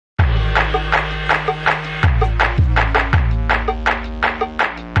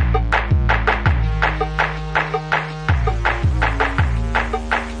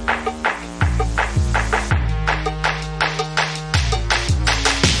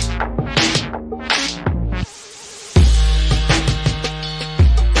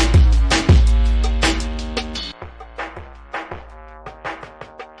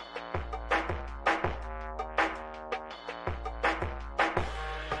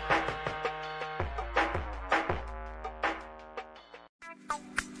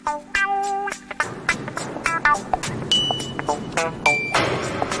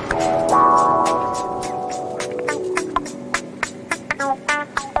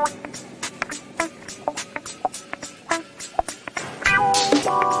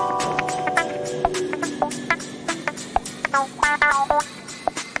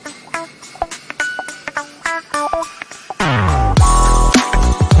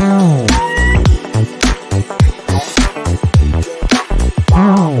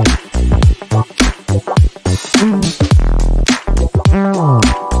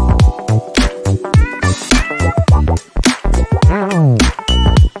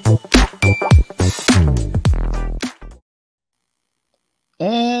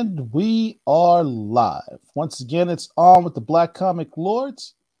And we are live. Once again, it's on with the Black Comic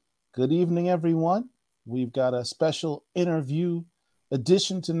Lords. Good evening, everyone. We've got a special interview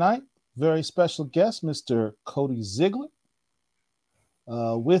edition tonight. Very special guest, Mr. Cody Ziglar.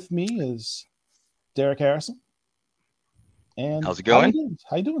 With me is Derek Harrison. And how's it going?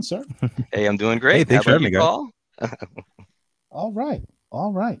 How you doing, sir? Hey, I'm doing great. Hey, thanks for having me, Paul. All right.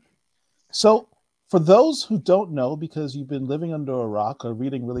 So, for those who don't know, because you've been living under a rock or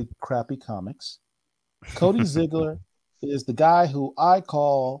reading really crappy comics, Cody Ziglar is the guy who I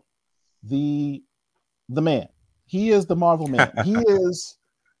call the man. He is the Marvel man. He is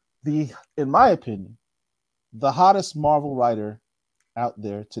in my opinion, the hottest Marvel writer out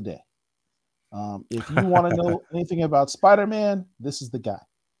there today. If you want to know anything about Spider-Man, this is the guy.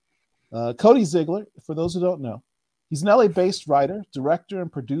 Cody Ziglar, for those who don't know, he's an LA-based writer, director, and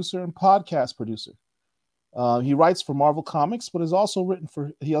producer, and podcast producer. He writes for Marvel Comics, but he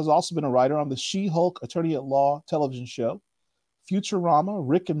has also been a writer on the She-Hulk Attorney at Law television show, Futurama,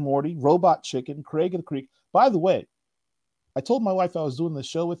 Rick and Morty, Robot Chicken, Craig and the Creek. By the way, I told my wife I was doing the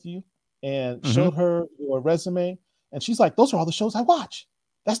show with you and showed her your resume, and she's like, "Those are all the shows I watch."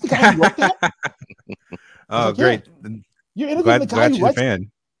 That's the guy who wrote that. Oh, like, great! Yeah. You're interviewing the guy who writes. A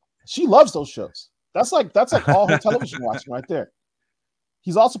fan. She loves those shows. That's like all her television watching right there.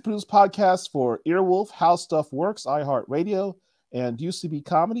 He's also produced podcasts for Earwolf, How Stuff Works, iHeartRadio, and UCB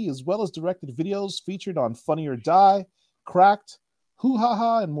Comedy, as well as directed videos featured on Funny or Die, Cracked, Hoo Ha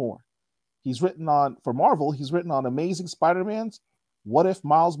Ha, and more. For Marvel, he's written on Amazing Spider-Man, What If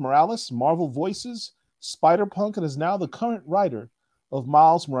Miles Morales, Marvel Voices, Spider-Punk, and is now the current writer of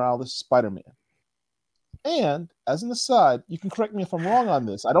Miles Morales Spider-Man. And, as an aside, you can correct me if I'm wrong on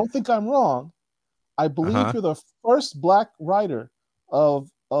this. I don't think I'm wrong. I believe you're the first Black writer of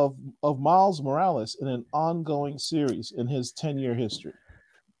Miles Morales in an ongoing series in his 10-year history.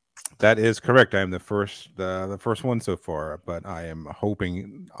 That is correct. I am the first one so far, but I am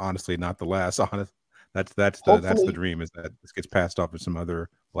hoping, honestly, not the last. That's the dream, is that this gets passed off to some other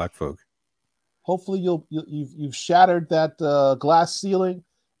Black folk. Hopefully, you've shattered that glass ceiling,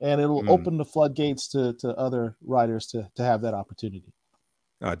 and it'll open the floodgates to other writers to have that opportunity.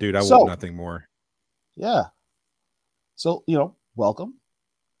 Dude, I want nothing more. Yeah. So, welcome.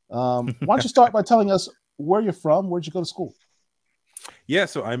 Why don't you start by telling us where you're from? Where'd you go to school? Yeah,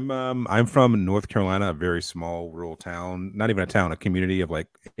 so I'm from North Carolina, a very small rural town, not even a town, a community of like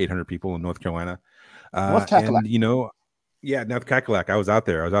 800 people in North Carolina. North Cackalack. And North Cackalack. I was out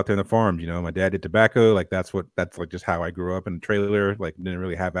there in the farms. My dad did tobacco. Like that's like just how I grew up in a trailer. Like didn't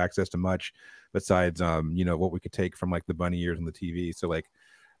really have access to much besides what we could take from like the bunny ears on the TV. So like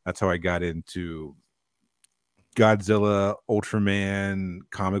that's how I got into Godzilla, Ultraman,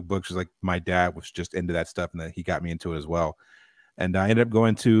 comic books. Like my dad was just into that stuff, and that he got me into it as well. And I ended up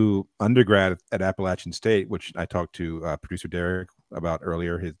going to undergrad at Appalachian State, which I talked to producer Derek about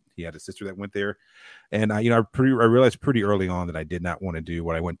earlier. He had a sister that went there, and I realized pretty early on that I did not want to do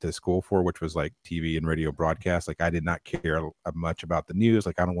what I went to school for, which was like TV and radio broadcast. Like I did not care much about the news.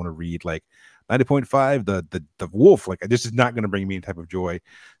 Like I don't want to read like 90.5, the Wolf. Like this is not going to bring me any type of joy.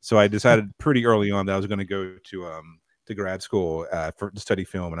 So I decided pretty early on that I was going to go to grad school to study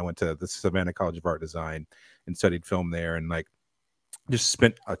film, and I went to the Savannah College of Art Design and studied film there, and like just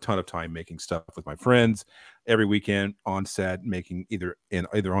spent a ton of time making stuff with my friends every weekend on set, making either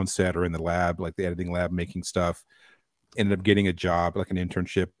on set or in the lab, like the editing lab, making stuff. Ended up getting a job, like an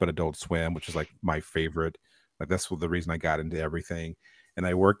internship, but Adult Swim, which is like my favorite. Like that's the reason I got into everything. And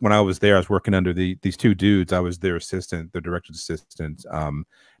when I was there, I was working under these two dudes. I was their assistant, their director's assistant.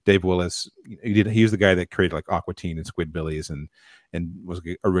 Dave Willis, he was the guy that created like Aqua Teen and Squidbillies and was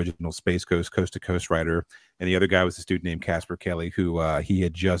the original Space Coast to Coast writer. And the other guy was this dude named Casper Kelly, who he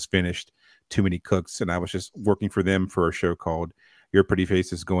had just finished Too Many Cooks, and I was just working for them for a show called Your Pretty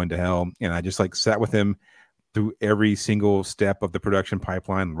Face is Going to Hell. And I just like sat with him through every single step of the production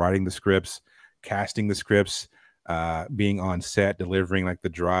pipeline, writing the scripts, casting the scripts, being on set, delivering like the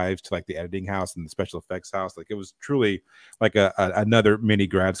drives to like the editing house and the special effects house. Like it was truly like another mini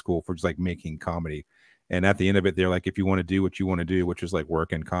grad school for just like making comedy. And at the end of it, they're like, if you want to do what you want to do, which is like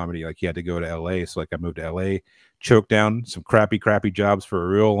work and comedy, like you had to go to LA. So like I moved to LA, choked down some crappy jobs for a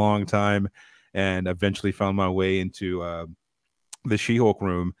real long time, and eventually found my way into the She-Hulk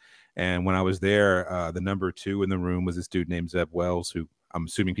room. And when I was there, the number 2 in the room was this dude named Zeb Wells, who I'm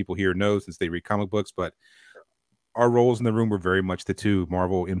assuming people here know since they read comic books, but our roles in the room were very much the 2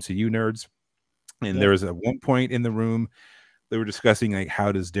 Marvel MCU nerds. And there was at one point in the room, they were discussing like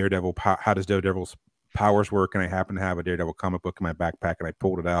how does Daredevil's powers work, and I happen to have a Daredevil comic book in my backpack, and I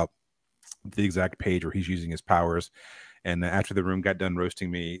pulled it out, the exact page where he's using his powers. And after the room got done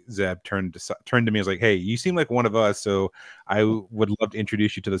roasting me, Zeb turned to me and was like, hey, you seem like one of us, so I would love to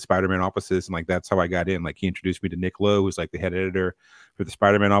introduce you to the Spider-Man offices. And like that's how I got in. Like he introduced me to Nick Lowe, who's like the head editor for the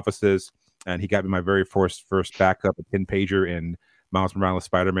Spider-Man offices, and he got me my very first backup, a 10-pager in Miles Morales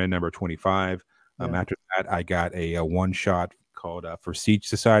Spider-Man number 25. After that, I got a one-shot called For Siege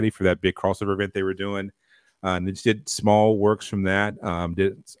Society for that big crossover event they were doing. And they just did small works from that.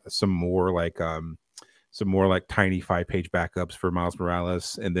 Did some more like tiny 5-page backups for Miles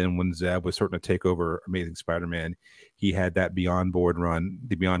Morales. And then when Zeb was starting to take over Amazing Spider-Man, he had that Beyond board run,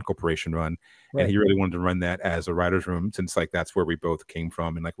 the Beyond Corporation run. Right. And he really wanted to run that as a writer's room, since like that's where we both came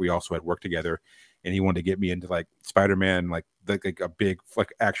from. And like we also had worked together. And he wanted to get me into like Spider-Man, like a big,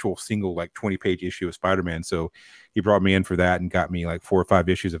 like actual single, like 20-page issue of Spider-Man. So he brought me in for that and got me like 4 or 5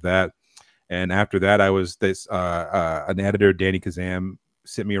 issues of that. And after that, I was an editor, Danny Kazam,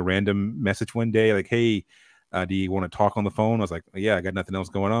 sent me a random message one day, like, hey, do you want to talk on the phone? I was like, yeah, I got nothing else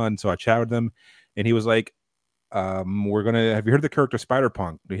going on. So I chatted with him, and he was like, have you heard of the character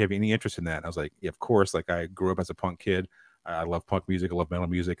Spider-Punk? Do you have any interest in that? And I was like, yeah, of course. Like I grew up as a punk kid. I love punk music. I love metal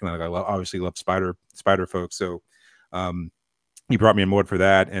music. And I obviously love spider folks. So he brought me on board for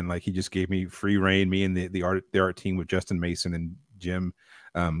that. And like, he just gave me free reign, me and the art team with Justin Mason and Jim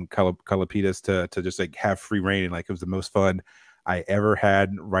Kalapitas to just like have free reign. And like, it was the most fun I ever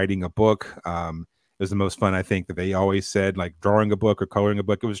had writing a book. It was the most fun, I think, that they always said, like drawing a book or coloring a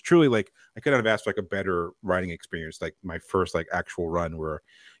book. It was truly like, I couldn't have asked for like a better writing experience. Like my first like actual run where,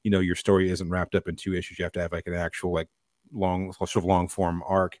 you know, your story isn't wrapped up in 2 issues. You have to have like an actual like long form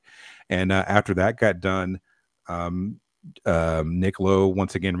arc. And after that got done, Nick Lowe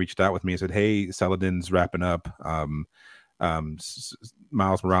once again reached out with me and said, hey, Saladin's wrapping up.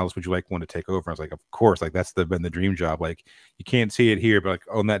 Miles Morales, would you like one to take over? I was like, of course. Like that's been the dream job. Like you can't see it here, but like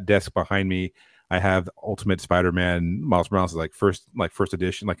on that desk behind me, I have Ultimate Spider-Man. Miles Morales is like first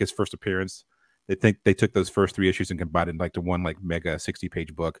edition, like his first appearance. They think they took those first 3 issues and combined it like to one like mega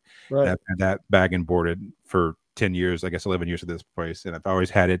 60-page book. Right. I've had that bag and boarded for 10 years, I guess 11 years at this place, and I've always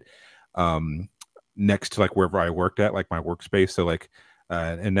had it next to like wherever I worked at, like my workspace. So like,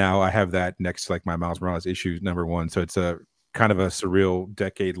 and now I have that next to like my Miles Morales issue number 1. So it's a kind of a surreal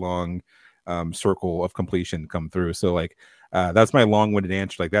decade-long circle of completion come through. So like that's my long-winded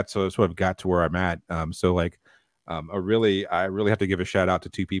answer. Like that's sort of got to where I'm at. So like I really have to give a shout out to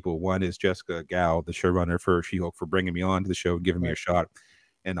 2 people. One is Jessica Gao, the showrunner for She-Hulk, for bringing me on to the show and giving me a shot,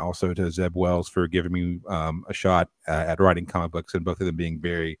 and also to Zeb Wells for giving me a shot at writing comic books, and both of them being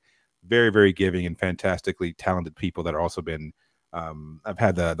very, very, very giving and fantastically talented people that are also been I've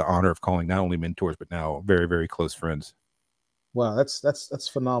had the honor of calling not only mentors but now very, very close friends. Wow, that's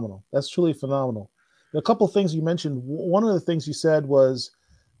phenomenal. That's truly phenomenal. A couple of things you mentioned. One of the things you said was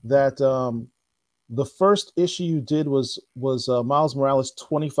that the first issue you did was Miles Morales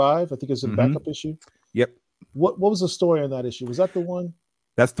 25. I think it's a backup issue. Yep. What was the story on that issue? Was that the one?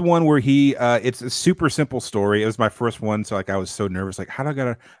 That's the one where he it's a super simple story. It was my first one, so like I was so nervous. Like, how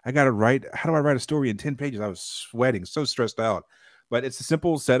do I write a story in 10 pages? I was sweating, so stressed out. But it's a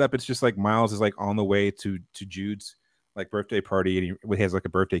simple setup. It's just like Miles is like on the way to Jude's like birthday party, and he has like a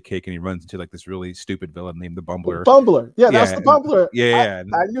birthday cake, and he runs into like this really stupid villain named the Bumbler. Yeah, that's the Bumbler. Yeah,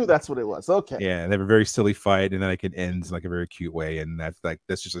 I knew that's what it was. Okay. Yeah, and they have a very silly fight, and then like it ends in like a very cute way, and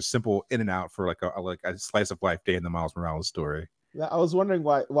that's just a simple in and out for like a slice of life day in the Miles Morales story. I was wondering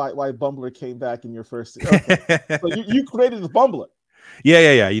why Bumbler came back in your first. Okay. So you created the Bumbler.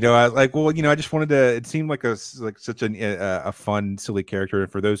 Yeah. You know, I just wanted to. It seemed like such a fun, silly character, and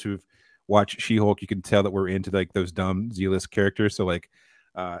for those who've watched She-Hulk, you can tell that we're into like those dumb Z-list characters. So like,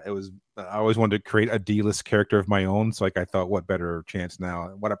 I always wanted to create a D-list character of my own. So like, I thought, what better chance now?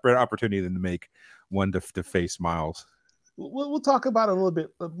 What a better opportunity than to make one to face Miles. We'll talk about it a little bit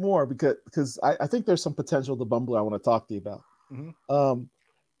more because I think there's some potential to Bumbler I want to talk to you about.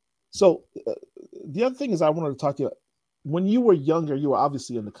 So the other thing is I wanted to talk to you. When you were younger, you were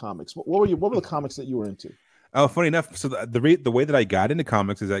obviously into comics. What were the comics that you were into? Oh, funny enough. So the way that I got into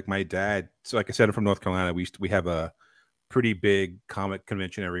comics is like my dad. So like I said, I'm from North Carolina. We have a pretty big comic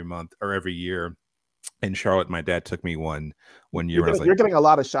convention every month or every year. in Charlotte. My dad took me one year You're when I was getting, like, you're getting a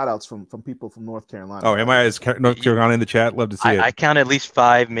lot of shout outs from people from North Carolina. oh, am I as North Carolina in the chat? Love to see it. I count at least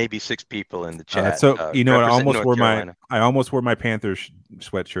 5, maybe 6 people in the chat. So you know what? Representing North Carolina. I almost wore my Panthers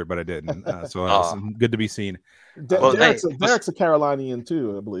sweatshirt, but I didn't. So it's good to be seen. Well, Derek's a Carolinian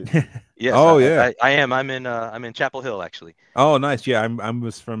too, I believe. Yes. Oh yeah, I am. I'm in Chapel Hill actually. Oh nice. Yeah, I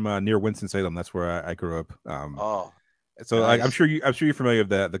was from near Winston-Salem. That's where I grew up. So nice. I'm sure you're familiar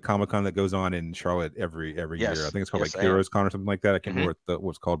with the Comic-Con that goes on in Charlotte every year. I think it's called like Heroes Con or something like that. I can't remember what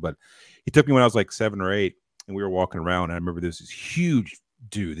it's called, but he took me when I was like 7 or 8, and we were walking around. And I remember this huge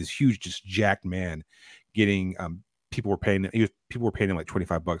dude, this huge just jacked man, getting people were paying him like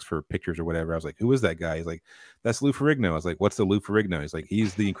 $25 for pictures or whatever. I was like, who is that guy? He's like, that's Lou Ferrigno. I was like, what's the Lou Ferrigno? He's like,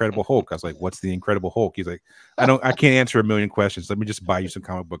 he's the Incredible Hulk. I was like, what's the Incredible Hulk? He's like, I can't answer a million questions. Let me just buy you some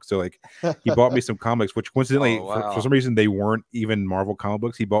comic books. So like, he bought me some comics, which coincidentally, for some reason, they weren't even Marvel comic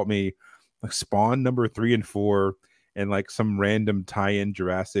books. He bought me like Spawn number 3 and 4 and like some random tie-in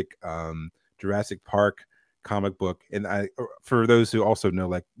Jurassic Park comic book. And for those who also know,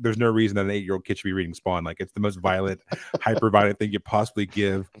 like, there's no reason that an 8-year-old kid should be reading Spawn. Like, it's the most violent, hyper violent thing you possibly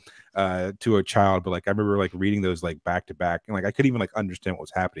give to a child. But like, I remember like reading those like back to back, and like I couldn't even like understand what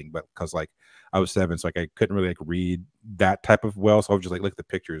was happening, but because like I was 7, so like I couldn't really like read that type of well. So I would just like look at the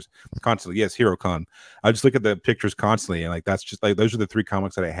pictures constantly. Yes, HeroCon. I just look at the pictures constantly, and like that's just like those are the 3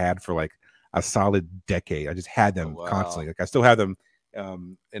 comics that I had for like a solid decade. I just had them constantly. Like I still have them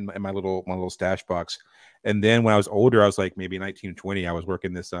in my little stash box. And then when I was older, I was like maybe 19 or 20, I was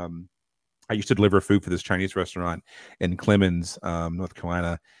working this I used to deliver food for this Chinese restaurant in Clemens, North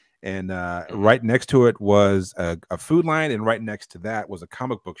Carolina. And right next to it was a food line, and right next to that was a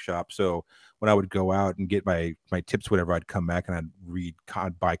comic book shop. So when I would go out and get my tips, whatever, I'd come back and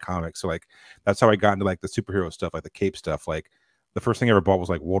I'd buy comics. So like that's how I got into like the superhero stuff, like the cape stuff. Like the first thing I ever bought was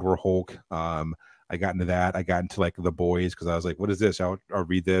like World War Hulk. I got into that. I got into like The Boys because I was like, what is this? I'll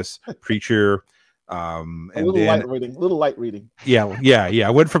read this. Preacher. And a little light reading. Yeah. I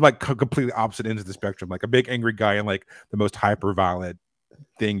went from like completely opposite ends of the spectrum, like a big angry guy and like the most hyper violent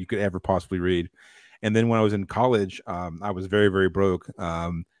thing you could ever possibly read. And then when I was in college, I was very, very broke.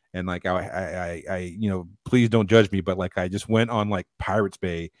 And like I please don't judge me, but like I just went on like Pirates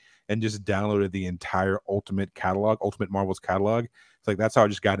Bay and just downloaded the entire Ultimate Marvel's catalog. It's like that's how I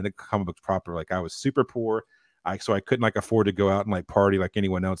just got into comic books proper. Like I was super poor. So I couldn't like afford to go out and like party like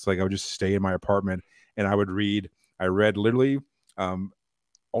anyone else. Like I would just stay in my apartment and I would read. I read literally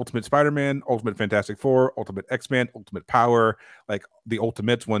Ultimate Spider-Man, Ultimate Fantastic Four, Ultimate X-Men, Ultimate Power, like the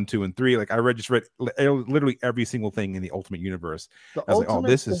Ultimates 1, 2, and 3. Like I read literally every single thing in the Ultimate universe. The Ultimate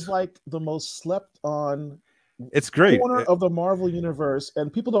is like the most slept on. It's great. Corner of the Marvel universe,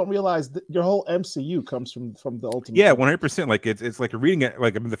 and people don't realize that your whole MCU comes from the Ultimate. Yeah, 100%. Like it's like reading it.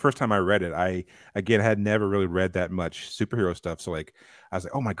 Like I mean, the first time I read it, I again had never really read that much superhero stuff. So like I was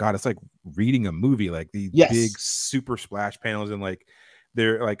like, oh my god, it's like reading a movie. Like these big super splash panels, and like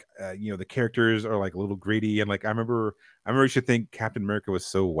they're like the characters are like a little gritty. And like I remember I used to think Captain America was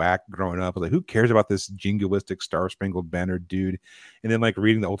so whack growing up. I was like, who cares about this jingoistic Star Spangled Banner dude? And then like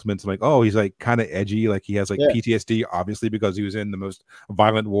reading the Ultimates, I'm like, oh, he's like kind of edgy. Like he has like PTSD, obviously, because he was in the most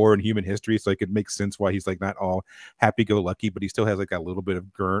violent war in human history. So like it makes sense why he's like not all happy-go-lucky, but he still has like a little bit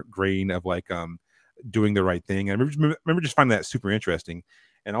of grain of like doing the right thing. And I remember just finding that super interesting.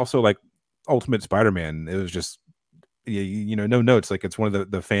 And also like Ultimate Spider-Man, it was just no notes. Like it's one of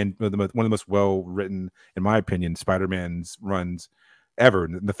one of the most well written, in my opinion, Spider-Man's runs ever.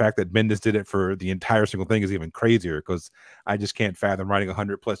 And the fact that Bendis did it for the entire single thing is even crazier, because I just can't fathom writing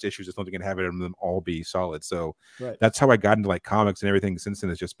 100+ issues of something and having them all be solid. So that's how I got into like comics, and everything since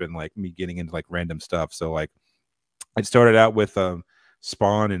then has just been like me getting into like random stuff. So like it started out with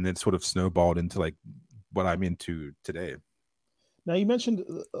Spawn, and then sort of snowballed into like what I'm into today. Now you mentioned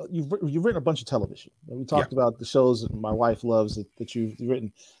you've written a bunch of television. We talked about the shows that my wife loves that you've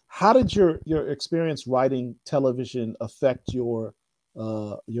written. How did your experience writing television affect your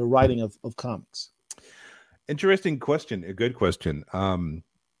writing of comics? Interesting question. A good question.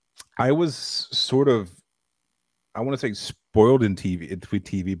 I was sort of, I want to say spoiled with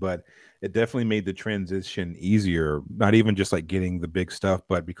TV, but it definitely made the transition easier. Not even just like getting the big stuff,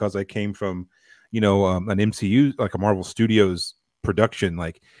 but because I came from, an MCU, like a Marvel Studios production,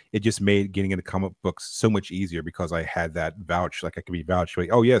 like it just made getting into comic books so much easier, because I had that vouch. Like I could be vouched, like,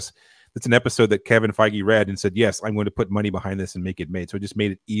 oh yes, it's an episode that Kevin Feige read and said, yes, I'm going to put money behind this and make it made. So it just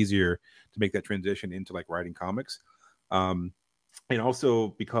made it easier to make that transition into like writing comics. And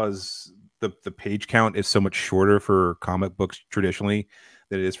also because the page count is so much shorter for comic books traditionally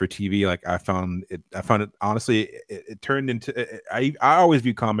than it is for TV. Like I found it honestly, it turned into, I always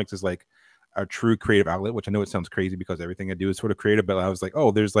view comics as like a true creative outlet, which I know it sounds crazy because everything I do is sort of creative, but I was like,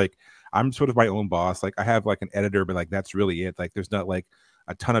 oh, there's like, I'm sort of my own boss. Like I have like an editor, but like that's really it. Like there's not like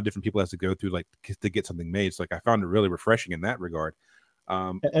a ton of different people has to go through like to get something made. So like I found it really refreshing in that regard.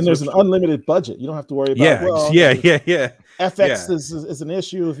 And there's an unlimited budget. You don't have to worry about FX is an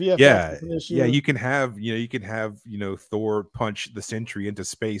issue, VFX is an issue. Yeah, you can have Thor punch the Sentry into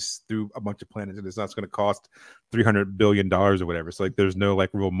space through a bunch of planets, and it's not going to cost $300 billion or whatever. So like there's no like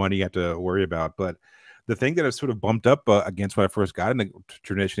real money you have to worry about. But the thing that I've sort of bumped up against when I first got into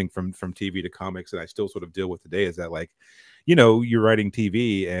transitioning from TV to comics, and I still sort of deal with today, is that like, you're writing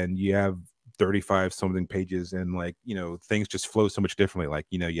TV and you have 35 something pages, and like, things just flow so much differently. Like,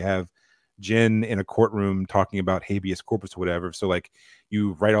 you have Jen in a courtroom talking about habeas corpus or whatever. So like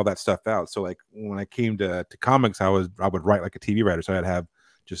you write all that stuff out. So like when I came to comics, I would write like a TV writer. So I'd have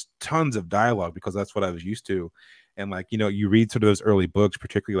just tons of dialogue because that's what I was used to. And like, you read sort of those early books,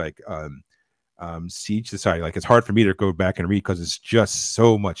 particularly like Siege Society. Like it's hard for me to go back and read because it's just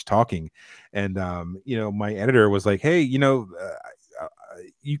so much talking. And my editor was like, hey,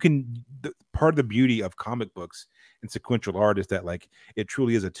 you can, part of the beauty of comic books and sequential art is that like it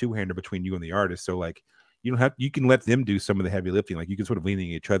truly is a two-hander between you and the artist. So like you can let them do some of the heavy lifting. Like you can sort of lean on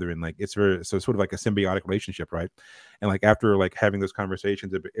each other, and like it's sort of like a symbiotic relationship, right? And like after like having those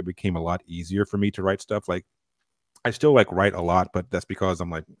conversations, it became a lot easier for me to write stuff. Like I still like write a lot, but that's because I'm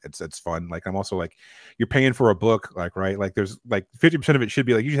like it's fun. Like I'm also like, you're paying for a book, like, right? Like there's like 50% of it should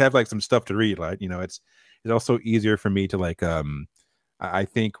be like you should have like some stuff to read. Like it's also easier for me to like I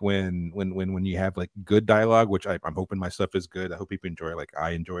think when you have like good dialogue, which I'm hoping my stuff is good, I hope people enjoy it, like I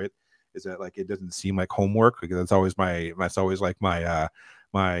enjoy it, is that like it doesn't seem like homework, because that's always my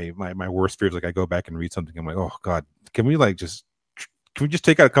worst fears. Like I go back and read something, I'm like, oh god, can we just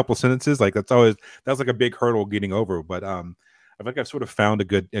take out a couple sentences? Like that's like a big hurdle getting over. But I think I've sort of found a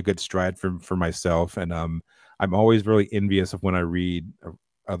good stride for myself, and I'm always really envious of when I read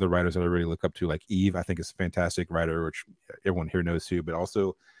other writers that I really look up to, like Eve. I think is a fantastic writer, which everyone here knows too. But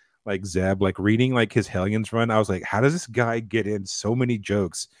also like Zeb, like reading like his Hellions run, I was like, how does this guy get in so many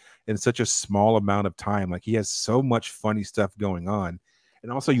jokes in such a small amount of time? Like he has so much funny stuff going on,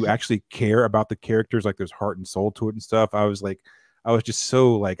 and also you actually care about the characters, like there's heart and soul to it and stuff. I was just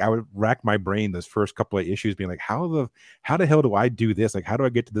so like, I would rack my brain those first couple of issues being like, how the hell do I do this? Like how do I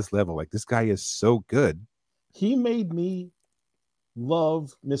get to this level? Like this guy is so good. He made me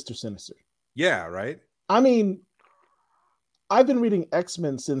love Mr. Sinister. Yeah, right. I mean, I've been reading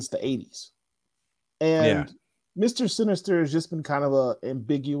X-Men since the 80s. And Mr. Sinister has just been kind of a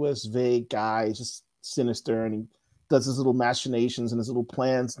ambiguous, vague guy. He's just sinister, and he does his little machinations and his little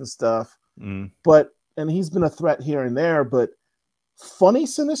plans and stuff. And he's been a threat here and there, but funny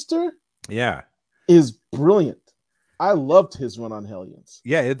Sinister is brilliant. I loved his run on Hellions.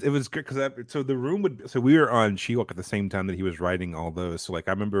 Yeah, it was good because we were on She-Hulk at the same time that he was writing all those. So like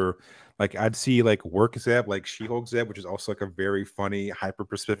I remember like I'd see like work Zeb, like She-Hulk Zeb, which is also like a very funny, hyper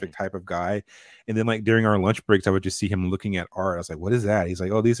specific type of guy. And then like during our lunch breaks, I would just see him looking at art. I was like, what is that? He's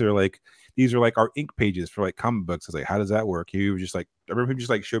like, oh, these are like our ink pages for like comic books. I was like, how does that work? He was just like, I remember him just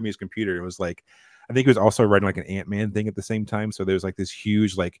like showed me his computer. It was like, I think he was also writing like an Ant-Man thing at the same time. So there's like this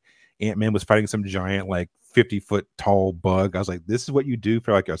huge like Ant-Man was fighting some giant like 50-foot tall bug. I was like, this is what you do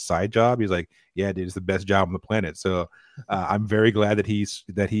for like a side job? He's like, yeah, dude, it's the best job on the planet. So I'm very glad that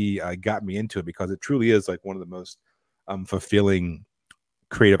he got me into it, because it truly is like one of the most fulfilling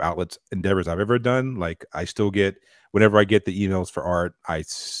creative outlets endeavors I've ever done. Like I still get, whenever I get the emails for art, I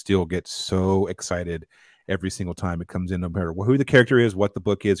still get so excited every single time it comes in, no matter who the character is, what the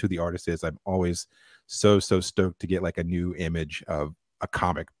book is, who the artist is. I'm always so stoked to get like a new image of a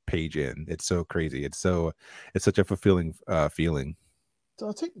comic page in. It's so crazy. It's such a fulfilling feeling.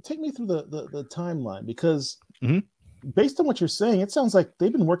 So take me through the timeline, because based on what you're saying, it sounds like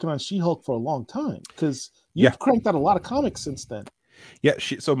they've been working on She-Hulk for a long time, because you've cranked out a lot of comics since then. Yeah.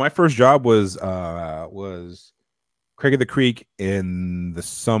 So my first job was Craig of the Creek in the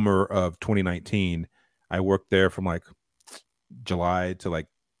summer of 2019. I worked there from like July to like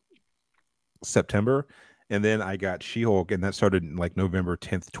September. And then I got She-Hulk, and that started in like November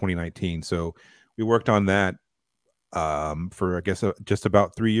 10th, 2019. So we worked on that for, I guess, just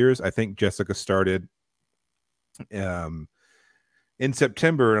about 3 years. I think Jessica started in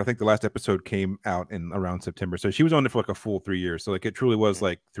September, and I think the last episode came out in around September. So she was on it for like a full 3 years. So like it truly was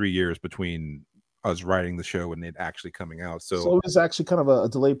like 3 years between us writing the show and it actually coming out. So it was actually kind of a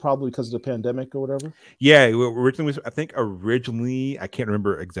delay, probably because of the pandemic or whatever. Yeah, originally, I can't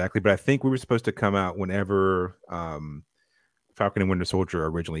remember exactly, but I think we were supposed to come out whenever Falcon and Winter Soldier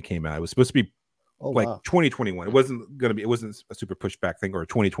originally came out. It was supposed to be Oh, like wow. 2021. It wasn't a super pushback thing, or a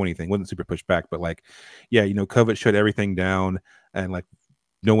 2020 thing. It wasn't super pushback, but like, yeah, you know, COVID shut everything down, and like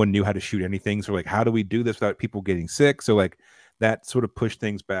no one knew how to shoot anything. So like, how do we do this without people getting sick? So like that sort of pushed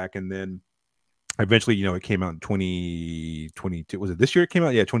things back, and then eventually, you know, it came out in 2022. Was it this year it came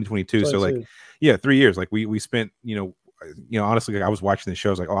out? Yeah, 2022. So like, yeah, 3 years. Like we spent, you know, honestly, like I was watching the show.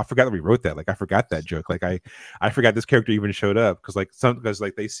 I was like, oh, I forgot that we wrote that. Like I forgot that joke. Like I forgot this character even showed up, because like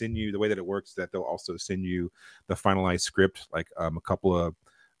they send you, the way that it works is that they'll also send you the finalized script like a couple of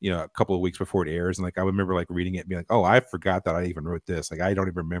weeks before it airs. And like I remember like reading it and being like, oh, I forgot that I even wrote this. Like I don't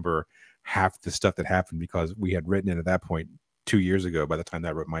even remember half the stuff that happened, because we had written it at that point 2 years ago by the time that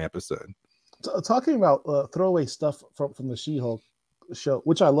I wrote my episode. Talking about throwaway stuff from the She-Hulk show,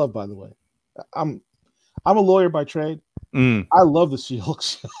 which I love, by the way. I'm a lawyer by trade. I love the She-Hulk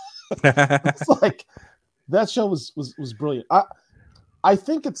show. It's like that show was brilliant. I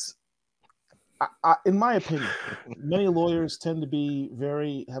think it's, in my opinion, many lawyers tend to be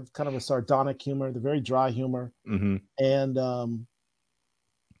have kind of a sardonic humor. They're very dry humor, and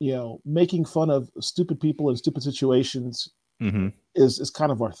you know, making fun of stupid people in stupid situations is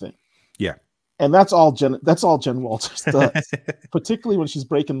kind of our thing. Yeah. And that's all Jen Walters does, particularly when she's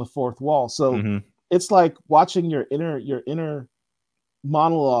breaking the fourth wall. So it's like watching your inner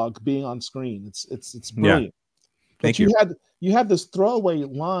monologue being on screen. It's brilliant. Yeah. Thank you. You had this throwaway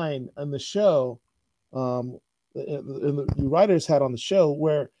line in the show, the writers had on the show,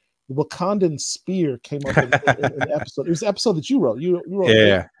 where the Wakandan spear came up in the episode. It was the episode that you wrote. You wrote 8.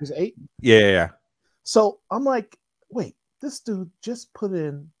 It was 8. Yeah. So I'm like, wait, this dude just put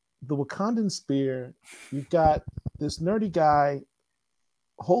in the Wakandan spear. You've got this nerdy guy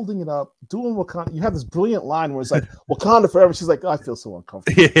holding it up, doing Wakanda. You have this brilliant line where it's like, Wakanda forever. She's like, oh, I feel so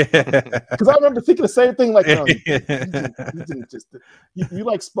uncomfortable. Because I remember thinking the same thing. Like, no, you didn't just, you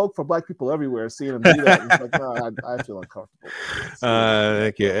like spoke for Black people everywhere, seeing them do that. It's like, no, I feel uncomfortable.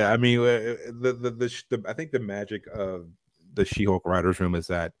 Thank you. I mean, I think the magic of the She-Hulk writers room is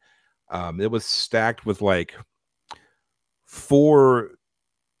that it was stacked with like 4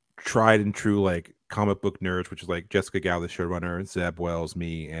 tried and true like comic book nerds, which is like Jessica Gao, the showrunner, Zeb Wells,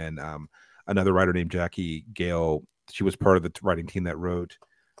 me, and another writer named Jackie Gale. She was part of the writing team that wrote,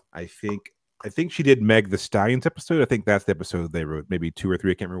 I think she did Meg the Stallion's episode. I think that's the episode they wrote, maybe 2 or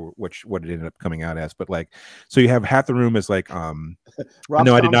 3. I can't remember what it ended up coming out as, but like, so you have half the room is like no,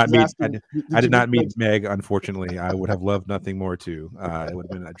 I did not meet Meg, unfortunately. I would have loved nothing more too. It would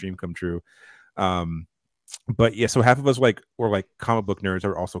have been a dream come true. But yeah, so half of us were like comic book nerds,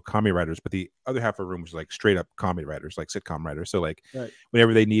 are also comedy writers, but the other half of the room was like straight up comedy writers, like sitcom writers. So like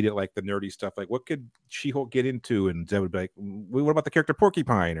whenever they needed like the nerdy stuff, like what could She-Hulk get into, and Zeb would be like, what about the character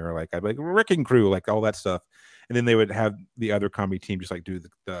Porcupine, or like I'd be like Wrecking Crew, like all that stuff. And then they would have the other comedy team just like do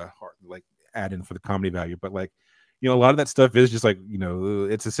the hard, like add in for the comedy value. But like, you know, a lot of that stuff is just like, you know,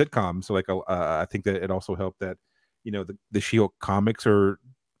 it's a sitcom. So like I think that it also helped that, you know, the She-Hulk comics are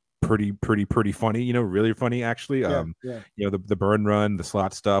pretty funny, you know, really funny actually. You know, the burn run, the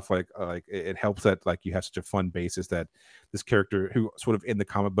slot stuff, like it helps that like you have such a fun basis that this character, who sort of in the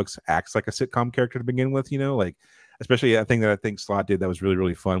comic books acts like a sitcom character to begin with, you know, like especially a thing that I think Slot did that was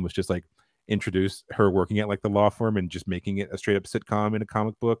really fun was just like introduce her working at like the law firm and just making it a straight up sitcom in a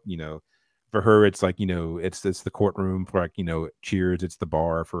comic book. You know, for her it's like, you know, it's the courtroom. For like, you know, Cheers, it's the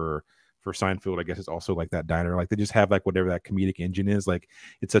bar. For Seinfeld, I guess it's also like that diner. Like they just have like whatever that comedic engine is. Like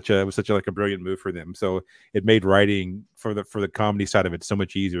it was such a like a brilliant move for them. So it made writing for the comedy side of it so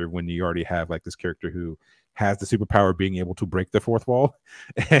much easier when you already have like this character who has the superpower of being able to break the fourth wall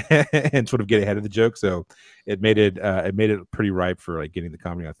and sort of get ahead of the joke. So it made it pretty ripe for like getting the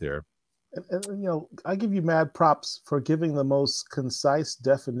comedy out there. And you know, I give you mad props for giving the most concise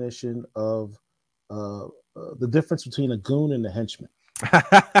definition of the difference between a goon and a henchman.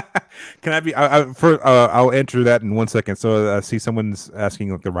 Can I be? I'll answer that in 1 second. So I see someone's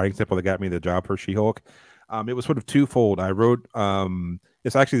asking like the writing sample that got me the job for She-Hulk. It was sort of twofold. I wrote.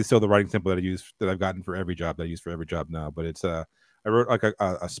 It's actually still the writing sample that I've gotten for every job that I use for every job now. But it's I wrote like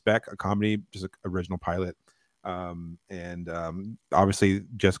a spec, a comedy, just an original pilot. Obviously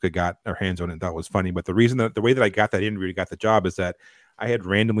Jessica got her hands on it and thought it was funny. But the reason that the way that I got that interview, got the job, is that I had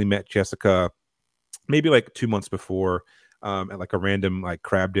randomly met Jessica maybe like 2 months before. At like a random like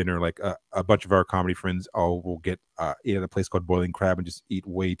crab dinner. Like a bunch of our comedy friends all will get eat at a place called Boiling Crab and just eat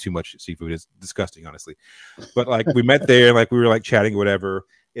way too much seafood. It's disgusting, honestly. But like we met there and like we were like chatting or whatever.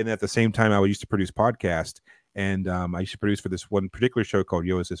 And at the same time, I used to produce podcast, and I used to produce for this one particular show called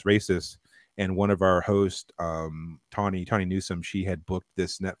Yo, Is This Racist? And one of our hosts, Tawny Newsome, she had booked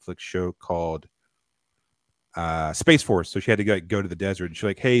this Netflix show called Space Force, so she had to go to the desert. And she's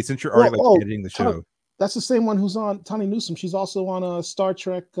like, "Hey, since you're already editing the show, that's the same one who's on Tawny Newsome. She's also on Star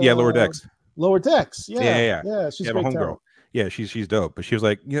Trek. Lower Decks. Lower Decks. Yeah. She's a great homegirl. talent. Yeah, she's dope. But she was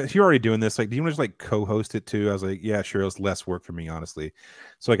like, "Yeah, you're already doing this. Like, do you want to just like co-host it too?" I was like, "Yeah, sure." It was less work for me, honestly.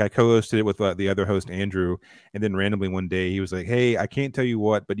 So like, I co-hosted it with the other host, Andrew, and then randomly one day he was like, "Hey, I can't tell you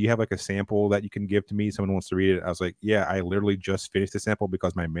what, but do you have like a sample that you can give to me? Someone wants to read it." I was like, "Yeah, I literally just finished the sample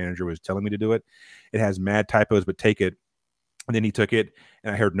because my manager was telling me to do it. It has mad typos, but take it." And then he took it,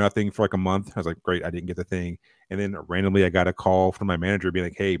 and I heard nothing for like a month. I was like, "Great, I didn't get the thing." And then randomly, I got a call from my manager being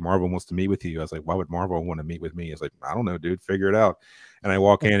like, "Hey, Marvel wants to meet with you." I was like, "Why would Marvel want to meet with me?" I was like, "I don't know, dude. Figure it out." And I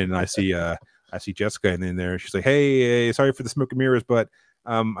walk in, and I see Jessica, and then there she's like, "Hey, sorry for the smoke and mirrors, but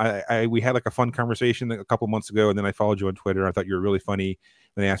we had like a fun conversation a couple months ago, and then I followed you on Twitter. I thought you were really funny.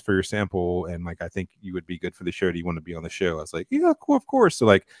 And they asked for your sample, and like I think you would be good for the show. Do you want to be on the show?" I was like, "Yeah, cool, of course." So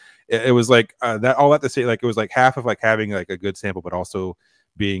like it was like that. All that to say, like it was like half of like having like a good sample, but also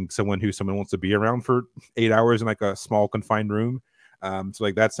being someone wants to be around for 8 hours in like a small confined room. So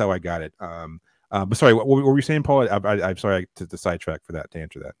like that's how I got it. But sorry, what were you saying, Paul? I'm sorry to sidetrack for that to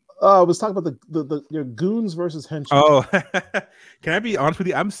answer that. I was talking about the your goons versus henchmen. Oh, can I be honest with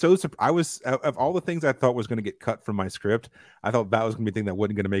you? I'm so surprised. I was of all the things I thought was going to get cut from my script, I thought that was going to be the thing that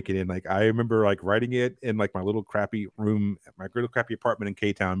wasn't going to make it in. Like I remember like writing it in like my little crappy room, my little crappy apartment in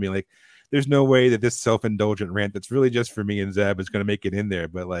K-Town, being like, "There's no way that this self-indulgent rant that's really just for me and Zeb is going to make it in there."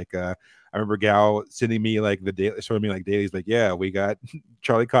 But like, I remember Gal sending me like showing me like dailies, like, "Yeah, we got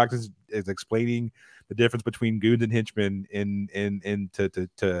Charlie Cox is explaining the difference between goons and henchmen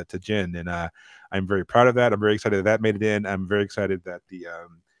to Jen," and I'm very proud of that. I'm very excited that made it in. I'm very excited that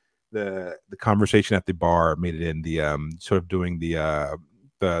the conversation at the bar made it in. The sort of doing the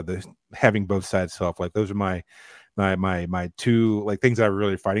having both sides self, like those are my two like things I'm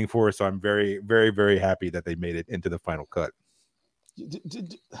really fighting for. So I'm very, very, very happy that they made it into the final cut.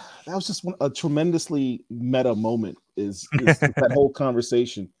 That was just a tremendously meta moment. Is that whole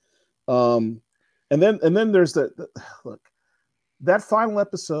conversation? And then there's look, that final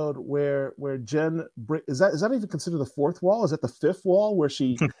episode where Jen is that even considered the fourth wall? Is that the fifth wall where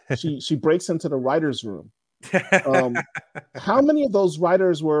she breaks into the writer's room? How many of those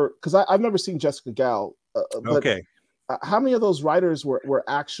writers were? Because I've never seen Jessica Gal. But okay. How many of those writers were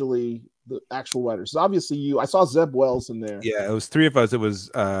actually the actual writers? Obviously, I saw Zeb Wells in there. Yeah, it was three of us. It was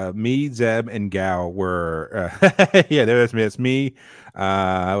me, Zeb, and Gal were. Yeah, that's me. It's me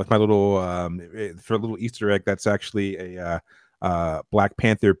with my little for a little Easter egg. That's actually a Black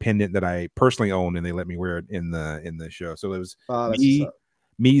Panther pendant that I personally own, and they let me wear it in the show. So it was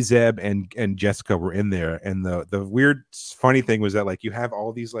me, Zeb, and Jessica were in there. And the weird, funny thing was that like you have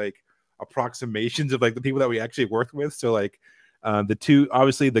all these like approximations of like the people that we actually worked with. So like the two,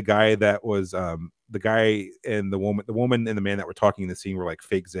 obviously the guy that was the guy and the woman and the man that were talking in the scene were like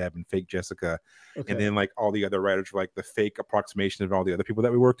fake Zeb and fake Jessica. Okay. And then like all the other writers were like the fake approximation of all the other people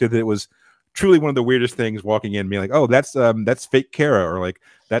that we worked with. It was truly one of the weirdest things walking in, being like, "Oh, that's fake Kara," or like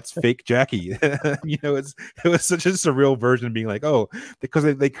that's fake Jackie. You know, it was such a surreal version of being like, "Oh," because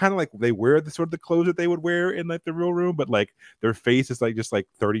they kind of like they wear the sort of the clothes that they would wear in like the real room, but like their face is like just like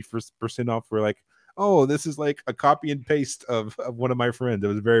 30% off. We're like, "Oh, this is like a copy and paste of one of my friends." It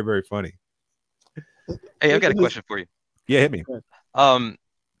was very, very funny. Hey, I've got a question for you. Yeah, hit me.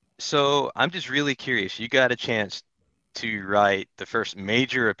 So I'm just really curious. You got a chance to write the first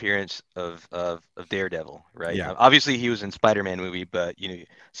major appearance of Daredevil, right? Yeah. Obviously, he was in Spiderman movie, but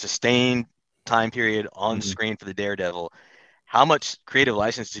sustained time period on screen for the Daredevil. How much creative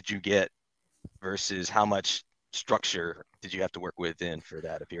license did you get versus how much structure did you have to work within for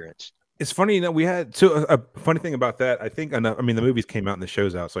that appearance? It's funny that we had a funny thing about that. I think, I mean, the movies came out and the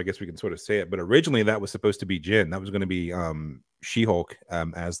show's out, so I guess we can sort of say it. But originally, that was supposed to be Jen. That was going to be She-Hulk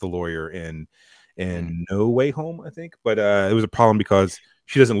as the lawyer in No Way Home, I think. But it was a problem because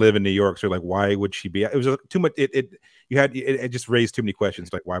she doesn't live in New York, so like, why would she be? It was too much. It just raised too many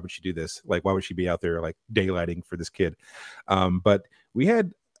questions. Like, why would she do this? Like, why would she be out there like daylighting for this kid? But we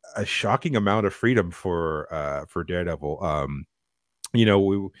had a shocking amount of freedom for Daredevil. They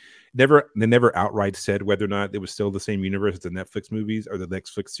never outright said whether or not it was still the same universe as the Netflix movies or the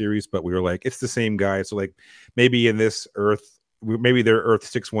Netflix series, but we were like, it's the same guy. So like maybe in this Earth, maybe they're Earth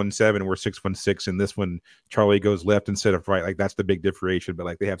 617 and we're 616, and this one Charlie goes left instead of right. Like that's the big differentiation, but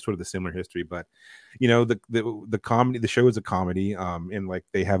like they have sort of the similar history. But the comedy, the show is a comedy, and like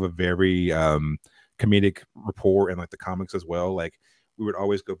they have a very comedic rapport, and like the comics as well. Like we would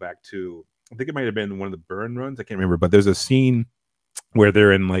always go back to, I think it might have been one of the Burn runs, I can't remember, but there's a scene where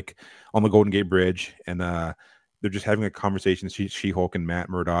they're in like on the Golden Gate Bridge, and they're just having a conversation, She-Hulk and Matt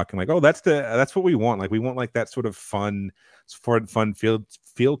Murdock, and like, oh, that's what we want. Like, we want like that sort of fun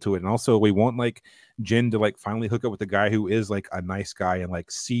feel to it, and also we want like Jen to like finally hook up with the guy who is like a nice guy and like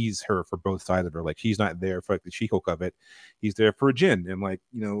sees her for both sides of her. Like, she's not there for like the She-Hulk of it; he's there for Jen, and like,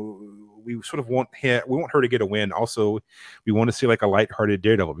 you know, we sort of want her to get a win. Also, we want to see like a lighthearted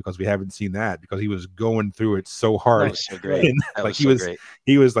Daredevil, because we haven't seen that, because he was going through it so hard. That was so great. And, like,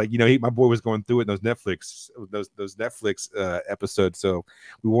 he was like, you know, my boy was going through it in those Netflix episodes. So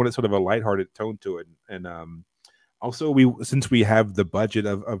we wanted sort of a lighthearted tone to it, and also since we have the budget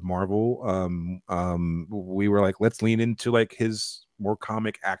of Marvel, we were like, let's lean into like his more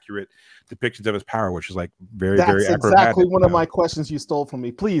comic accurate depictions of his power, which is like very acrobatic. That's exactly one of my questions you stole from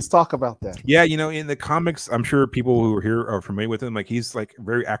me. Please talk about that. Yeah, you know, in the comics, I'm sure people who are here are familiar with him. Like, he's like a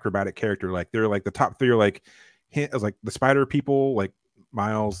very acrobatic character. Like, they're like the top three are like the Spider people, like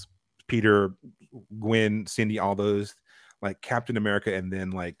Miles, Peter, Gwen, Cindy, all those, like Captain America, and then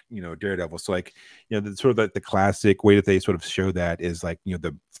like, you know, Daredevil. So like, you know, the sort of the classic way that they sort of show that is like, you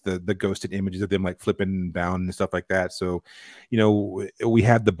know, the ghosted images of them like flipping down and stuff like that. So, you know, we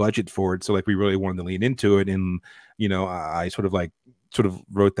had the budget for it, so like we really wanted to lean into it, and you know, I sort of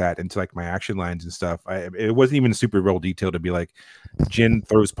wrote that into like my action lines and stuff. It wasn't even super real detailed to be like Jen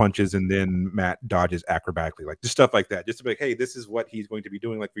throws punches and then Matt dodges acrobatically, like just stuff like that, just to be like, hey, this is what he's going to be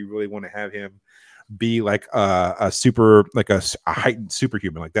doing. Like, we really want to have him be like a super, like a heightened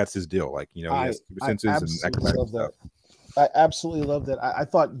superhuman. Like, that's his deal. Like, you know, he has senses and acrobatic stuff. I absolutely love that. I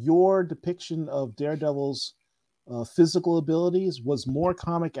thought your depiction of Daredevil's physical abilities was more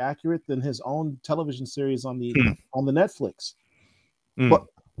comic accurate than his own television series on the Netflix. But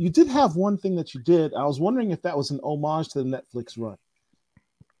you did have one thing that you did. I was wondering if that was an homage to the Netflix run.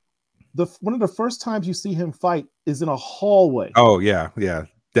 One of the first times you see him fight is in a hallway. Oh yeah,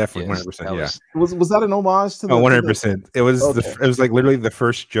 definitely, 100%. Yeah, was that an homage to? 100%. It was it was like literally the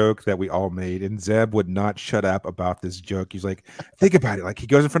first joke that we all made, and Zeb would not shut up about this joke. He's like, think about it. Like, he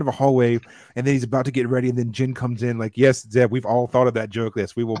goes in front of a hallway, and then he's about to get ready, and then Jen comes in. Like, yes, Zeb, we've all thought of that joke.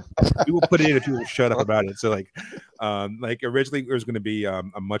 Yes, we will put it in if you will shut up about it. So like originally it was going to be a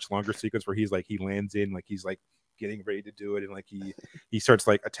much longer sequence where he lands in, like he's like getting ready to do it, and like he starts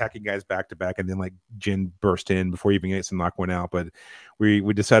like attacking guys back to back, and then like Jin burst in before he even gets to knock one out. But we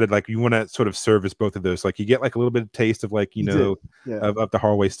decided like you want to sort of service both of those. Like, you get like a little bit of taste of like, you know, of the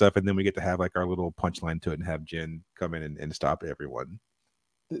hallway stuff, and then we get to have like our little punchline to it and have Jin come in and stop everyone.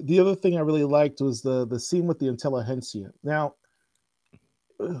 The other thing I really liked was the scene with the intelligentsia. Now,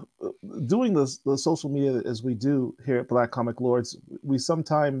 doing the social media as we do here at Black Comic Lords, we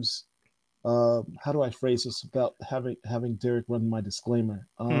sometimes how do I phrase this without having Derek run my disclaimer?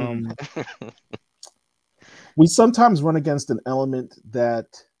 We sometimes run against an element that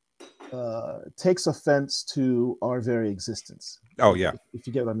takes offense to our very existence. Oh yeah, if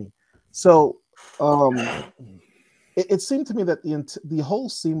you get what I mean. So it seemed to me that the whole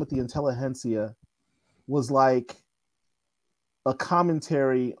scene with the intelligentsia was like a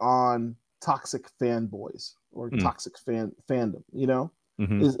commentary on toxic fanboys or toxic fandom, you know.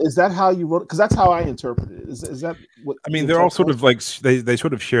 Is that how you wrote it? Because that's how I interpreted it. Is that what I mean? They're all sort of like they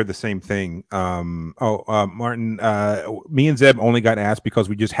sort of share the same thing. Martin, me and Zeb only got asked because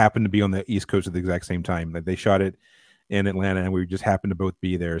we just happened to be on the East Coast at the exact same time. Like, they shot it in Atlanta, and we just happened to both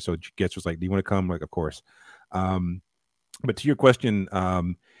be there. So Getz was like, "Do you want to come?" Like, of course. But to your question,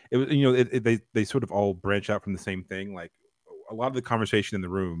 it was, you know, they sort of all branch out from the same thing. Like, a lot of the conversation in the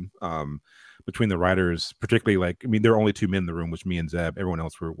room between the writers, particularly, like, I mean, there are only two men in the room, which me and Zeb. Everyone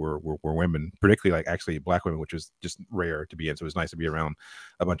else were women, particularly like actually black women, which was just rare to be in. So it was nice to be around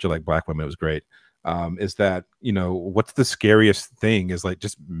a bunch of like black women. It was great. Is that, you know, what's the scariest thing is like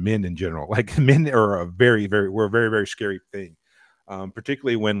just men in general. Like, men are we're a very scary thing,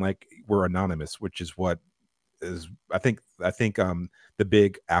 particularly when like we're anonymous, which is what is I think the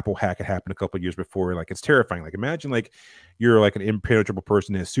big Apple hack had happened a couple of years before. Like, it's terrifying. Like, imagine like you're like an impenetrable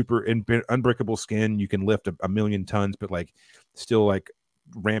person, has super unbreakable skin, you can lift a million tons, but like still like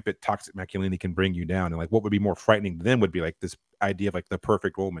rampant toxic masculinity can bring you down. And like, what would be more frightening to them would be like this idea of like the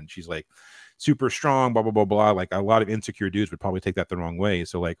perfect woman. She's like super strong, blah blah blah blah. Like, a lot of insecure dudes would probably take that the wrong way.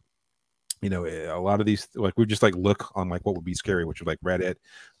 So like, you know, a lot of these, like, we just like look on like what would be scary, which is like Reddit,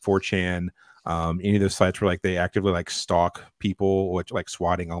 4chan, any of those sites where like they actively like stalk people, which like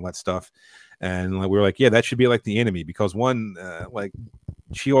swatting, all that stuff. And like, we were like, yeah, that should be like the enemy, because one, like,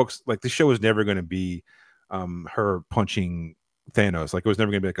 She-Hulk's, like, the show is never going to be her punching Thanos. Like, it was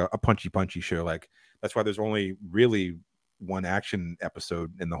never going to be like a punchy show. Like, that's why there's only really one action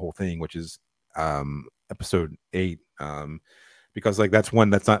episode in the whole thing, which is episode 8. because like that's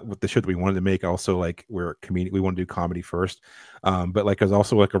not what the show that we wanted to make. Also, like we're comedic, we want to do comedy first, but like there's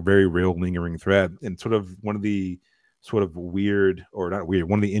also like a very real lingering thread, and sort of one of the sort of weird, or not weird,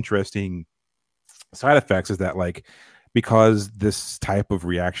 one of the interesting side effects is that like, because this type of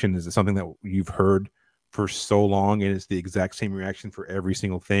reaction is something that you've heard for so long, and it's the exact same reaction for every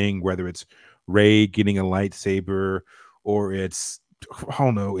single thing, whether it's Rey getting a lightsaber, or it's, I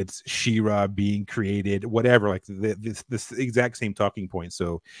don't know, it's She-Ra being created, whatever, like this exact same talking point.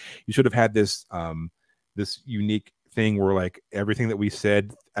 So you should have had this this unique thing where like everything that we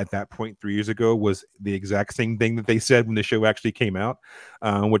said at that point 3 years ago was the exact same thing that they said when the show actually came out,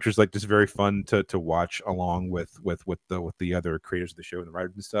 which was like just very fun to watch along with the other creators of the show and the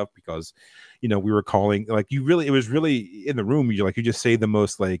writers and stuff, because you know we were calling, like, you really, it was really in the room, you just say the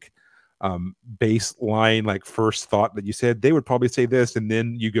most like baseline, like first thought that you said, they would probably say this, and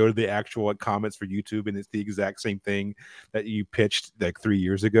then you go to the actual like, comments for YouTube, and it's the exact same thing that you pitched like 3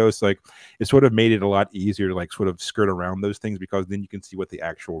 years ago. So like it sort of made it a lot easier to like sort of skirt around those things, because then you can see what the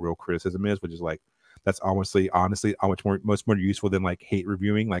actual real criticism is, which is like, that's honestly much more useful than like hate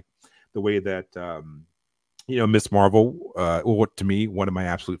reviewing, like the way that you know, Miss Marvel, well, to me, one of my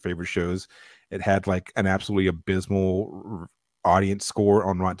absolute favorite shows, it had like an absolutely abysmal audience score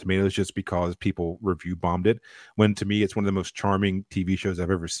on Rotten Tomatoes just because people review bombed it, when to me it's one of the most charming TV shows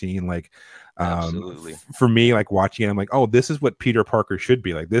I've ever seen. Like Absolutely. For me, like watching it, I'm like, oh, this is what Peter Parker should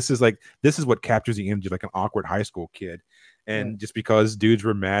be like. This is what captures the image of like an awkward high school kid. And just because dudes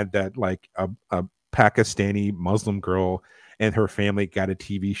were mad that like a Pakistani Muslim girl and her family got a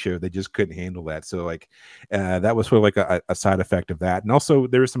TV show, they just couldn't handle that. So like that was sort of like a side effect of that. And also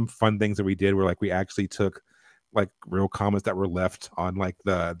there were some fun things that we did where like we actually took like real comments that were left on like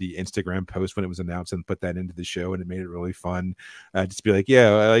the Instagram post when it was announced and put that into the show, and it made it really fun. Just be like, yeah,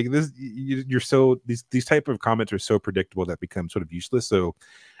 like this, you're so, these type of comments are so predictable that become sort of useless. So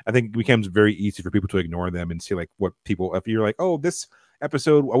I think it becomes very easy for people to ignore them and see like what people, if you're like, oh, this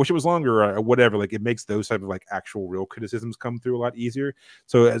episode, I wish it was longer or whatever, like it makes those type of like actual real criticisms come through a lot easier.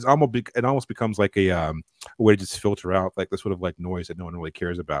 So it almost becomes like a way to just filter out like the sort of like noise that no one really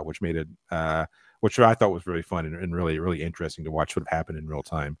cares about, which made it which I thought was really fun and really, really interesting to watch what happened in real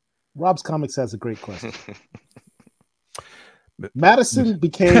time. Rob's Comics has a great question. Madison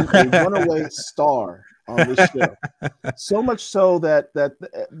became a runaway star on this show. So much so that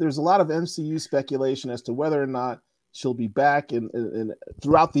there's a lot of MCU speculation as to whether or not she'll be back in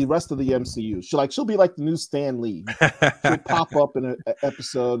throughout the rest of the MCU. She'll be like the new Stan Lee. She'll pop up in an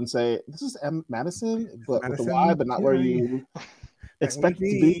episode and say, "This is Madison, but Madison, with a Y, but not where you expect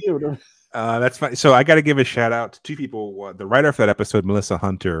it to be." Or whatever. That's fine. So I got to give a shout out to two people. The writer for that episode, Melissa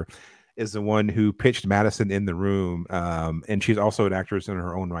Hunter, is the one who pitched Madison in the room, and she's also an actress in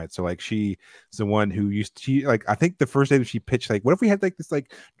her own right. So like she's the one who like I think the first day that she pitched, like, what if we had like this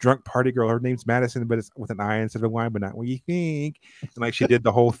like drunk party girl? Her name's Madison, but it's with an I instead of a Y, but not what you think. And like she did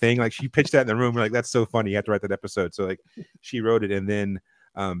the whole thing. Like she pitched that in the room. We're like, that's so funny. You have to write that episode. So like she wrote it, and then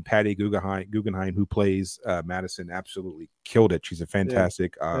Patty Guggenheim, who plays Madison, absolutely killed it. She's a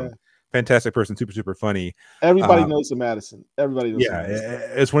fantastic. Fantastic person, super funny. Everybody knows the Madison. Everybody knows. Yeah,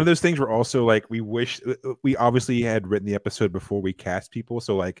 it's one of those things where also like we wish we obviously had written the episode before we cast people.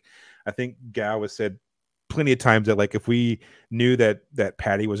 So like I think Gal has said plenty of times that like if we knew that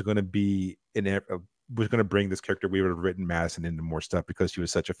Patty was going to be was going to bring this character, we would have written Madison into more stuff because she was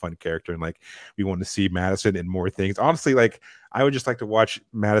such a fun character, and like we want to see Madison in more things. Honestly, like I would just like to watch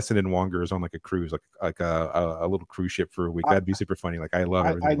Madison and Wongers on like a cruise, like a little cruise ship for a week. That'd be super funny. Like I love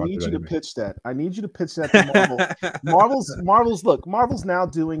everything. I need you to pitch that. I need you to pitch that to Marvel. Marvel's now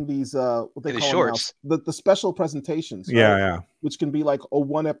doing these what they call shorts, the special presentations. Right? Yeah, which can be like a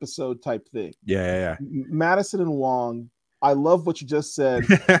 1 episode type thing. Yeah. Madison and Wong. I love what you just said.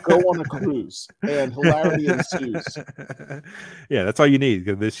 Go on a cruise, and hilarity ensues. Yeah, that's all you need,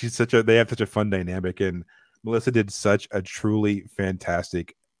 because they have such a fun dynamic, and Melissa did such a truly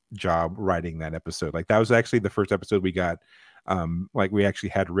fantastic job writing that episode. Like that was actually the first episode we got, like we actually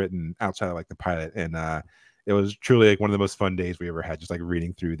had written outside of like the pilot, and it was truly like one of the most fun days we ever had, just like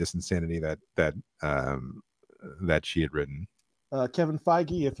reading through this insanity that she had written. Kevin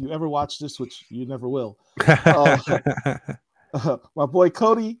Feige, if you ever watch this, which you never will, my boy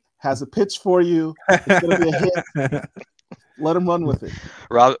Cody has a pitch for you. It's going to be a hit. Let him run with it.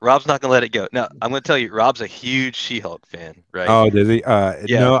 Rob's not going to let it go. No, I'm going to tell you, Rob's a huge She-Hulk fan, right? Oh, does he?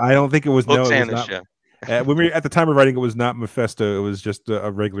 Yeah. No, I don't think it was. Books no, and it was the not. show. When we at the time of writing, it was not Mephisto. It was just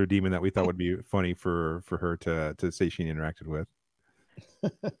a regular demon that we thought would be funny for her to say she interacted with.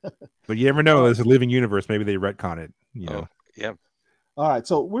 But you never know. It's a living universe. Maybe they retcon it. You know. Yeah. All right,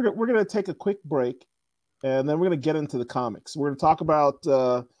 so we're gonna take a quick break, and then we're going to get into the comics. We're going to talk about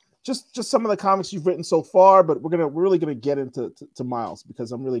just some of the comics you've written so far, but we're really going to get into to Miles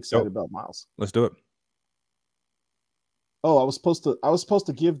because I'm really excited about Miles. Let's do it. Oh, I was supposed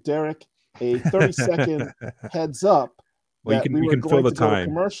to give Derek a 30-second heads up. Well, you can fill the time.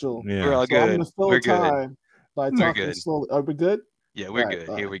 Commercial. Yeah. We're all good. I'm going to fill the time by talking good. slowly. Are we good? Yeah, we're good.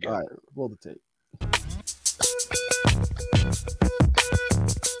 Here we go. All right, roll the tape.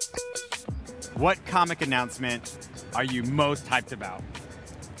 What comic announcement are you most hyped about?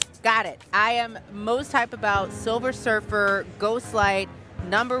 Got it. I am most hyped about Silver Surfer Ghostlight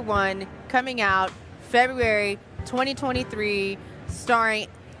 #1 coming out February 2023, starring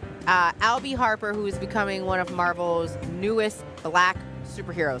Albie Harper, who is becoming one of Marvel's newest black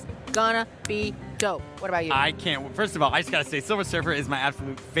superheroes. Gonna be dope. What about you? I can't. First of all, I just gotta say, Silver Surfer is my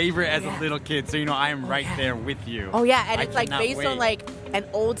absolute favorite as a little kid, so you know I am right there with you. Oh yeah, and it's like based on like an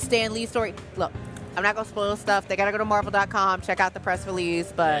old Stan Lee story. Look, I'm not gonna spoil stuff. They gotta go to marvel.com, check out the press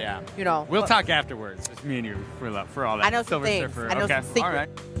release, but you know. We'll talk afterwards. Just me and you for all that. I know Silver some things. Surfer. I know some secrets. All right.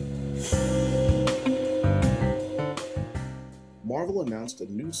 Marvel announced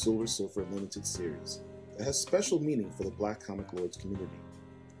a new Silver Surfer limited series that has special meaning for the Black Comic Lords community.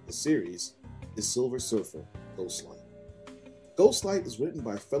 The series is Silver Surfer Ghostlight. Ghostlight is written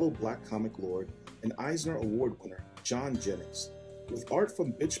by fellow Black Comic Lord and Eisner Award winner John Jennings, with art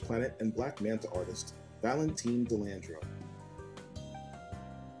from Bitch Planet and Black Manta artist Valentine Delandro.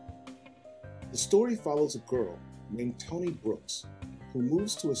 The story follows a girl named Toni Brooks, who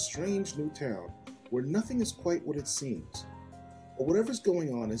moves to a strange new town where nothing is quite what it seems. But whatever's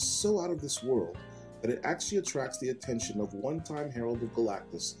going on is so out of this world that it actually attracts the attention of one-time Herald of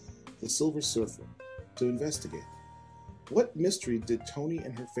Galactus, the Silver Surfer, to investigate. What mystery did Toni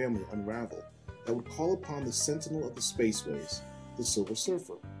and her family unravel that would call upon the Sentinel of the Spaceways, the Silver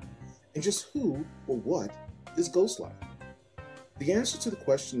Surfer? And just who or what is Ghostlight? The answer to the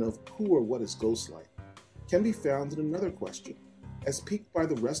question of who or what is Ghostlight can be found in another question, as piqued by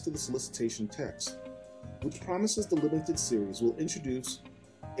the rest of the solicitation text, which promises the limited series will introduce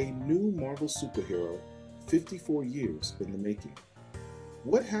a new Marvel superhero 54 years in the making.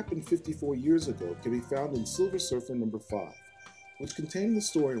 What happened 54 years ago can be found in Silver Surfer #5, which contained the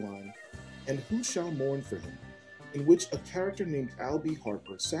storyline And Who Shall Mourn for Him, in which a character named Albie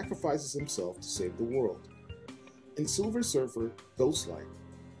Harper sacrifices himself to save the world. In Silver Surfer Ghostlight,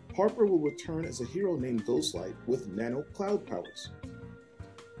 Harper will return as a hero named Ghostlight with nano cloud powers.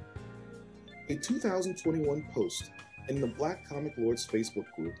 A 2021 post in the Black Comic Lords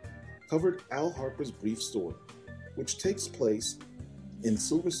Facebook group covered Al Harper's brief story, which takes place in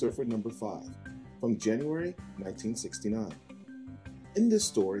Silver Surfer #5 from January 1969. In this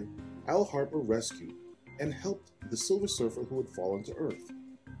story, Al Harper rescued and helped the Silver Surfer who had fallen to Earth.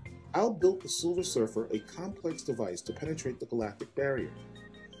 Al built the Silver Surfer a complex device to penetrate the galactic barrier.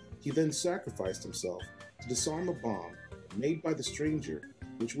 He then sacrificed himself to disarm a bomb made by the stranger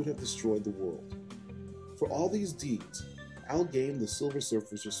which would have destroyed the world. For all these deeds, Al gained the Silver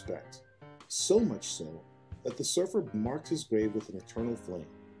Surfer's respect, so much so that the Surfer marked his grave with an eternal flame.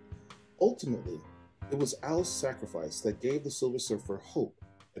 Ultimately, it was Al's sacrifice that gave the Silver Surfer hope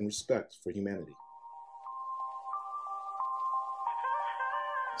and respect for humanity.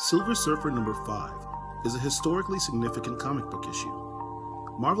 Silver Surfer #5 is a historically significant comic book issue.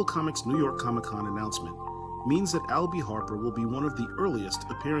 Marvel Comics' New York Comic Con announcement means that Albie Harper will be one of the earliest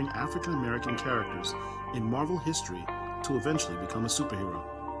appearing African American characters in Marvel history to eventually become a superhero.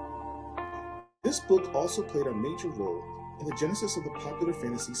 This book also played a major role in the genesis of the popular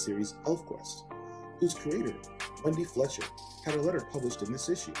fantasy series ElfQuest, whose creator, Wendy Fletcher, had a letter published in this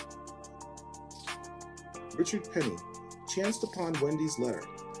issue. Richard Penny chanced upon Wendy's letter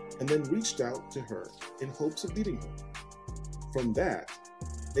and then reached out to her in hopes of meeting her. From that,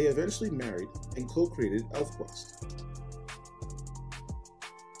 they eventually married and co-created ElfQuest.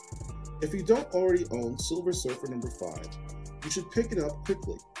 If you don't already own Silver Surfer #5, you should pick it up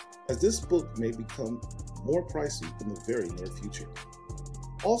quickly, as this book may become more pricey in the very near future.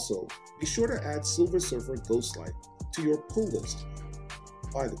 Also, be sure to add Silver Surfer Ghostlight to your pull list.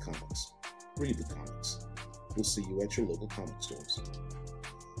 Buy the comics. Read the comics. We'll see you at your local comic stores.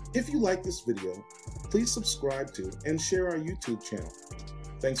 If you like this video, please subscribe to and share our YouTube channel.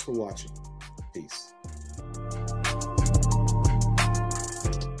 Thanks for watching. Peace.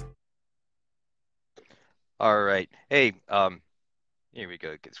 All right. Hey, here we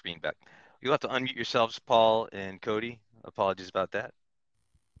go. Get the screen back. You'll have to unmute yourselves, Paul and Cody. Apologies about that.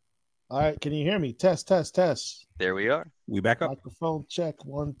 All right. Can you hear me? Test, test, test. There we are. We back up. Microphone check.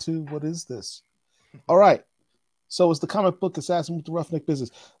 1, 2. What is this? All right. So it's the comic book assassin with the roughneck business.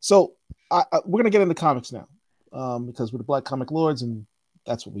 So we're gonna get into comics now, because we're the Black Comic Lords, and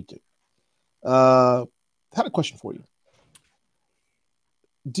that's what we do. I had a question for you.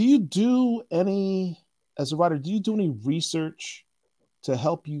 Do you do any, as a writer, do you do any research to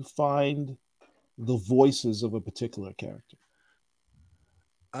help you find the voices of a particular character?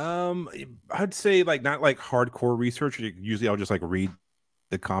 I'd say like not like hardcore research. Usually I'll just like read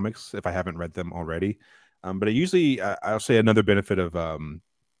the comics if I haven't read them already. But I usually I'll say another benefit of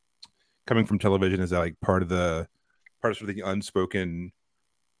coming from television is that like part of the unspoken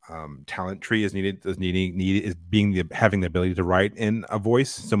talent tree is having the ability to write in a voice,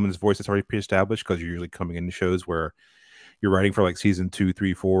 someone's voice that's already pre-established, because you're usually coming into shows where you're writing for like season 2,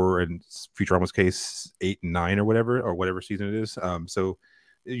 3, 4, and Futurama's case 8 and 9 or whatever season it is. So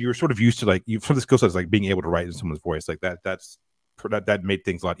you're sort of used to like for the skill set is like being able to write in someone's voice like that. That made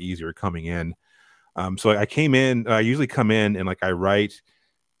things a lot easier coming in. So I usually come in and like I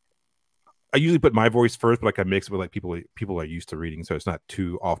usually put my voice first, but like I mix it with like people are used to reading, so it's not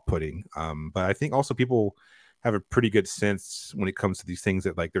too off-putting. But I think also people have a pretty good sense when it comes to these things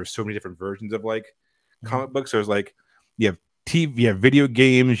that like there's so many different versions of like comic books. There's like you have TV, you have video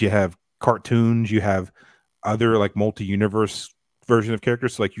games, you have cartoons, you have other like multi-universe version of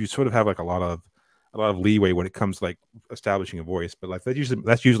characters. So like you sort of have like a lot of leeway when it comes to like establishing a voice. But like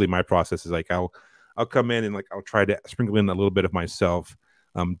that's usually my process is like I'll come in and like I'll try to sprinkle in a little bit of myself.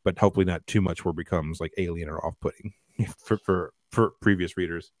 But hopefully not too much where it becomes like alien or off-putting for previous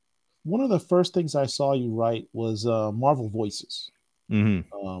readers. One of the first things I saw you write was Marvel Voices,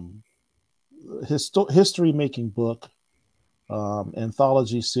 history-making book,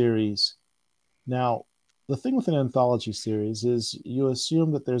 anthology series. Now, the thing with an anthology series is you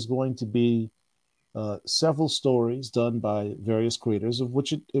assume that there's going to be several stories done by various creators, of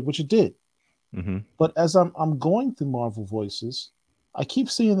which it did. But as I'm going through Marvel Voices, I keep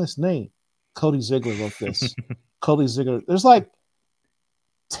seeing this name. Cody Ziglar wrote this. Cody Ziglar. There's like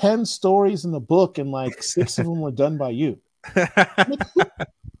 10 stories in the book, and like 6 of them were done by you. Like,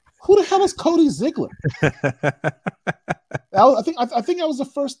 who the hell is Cody Ziglar? I think that was the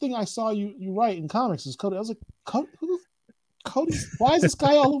first thing I saw you write in comics is Cody. I was like, Cody, why is this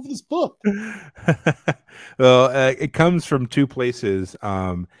guy all over this book? Well, it comes from 2 places.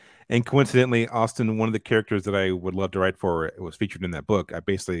 And coincidentally, Austin, one of the characters that I would love to write for was featured in that book. I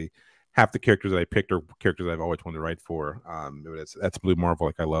basically half the characters that I picked are characters I've always wanted to write for. That's Blue Marvel.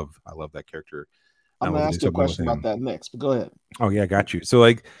 Like I love that character. I'm gonna ask you a question about that next, but go ahead. Oh yeah, I got you. So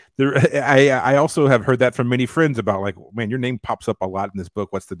like I also have heard that from many friends about like, man, your name pops up a lot in this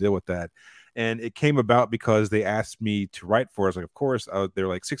book. What's the deal with that? And it came about because they asked me to write for us. Like, of course, they're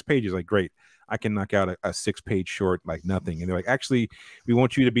like 6 pages. Like, great. I can knock out a 6-page short, like nothing. And they're like, actually, we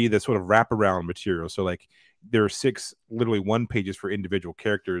want you to be the sort of wraparound material. So like there are 6 literally 1 pages for individual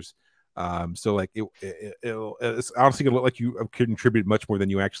characters. So like it's honestly gonna look like you contributed much more than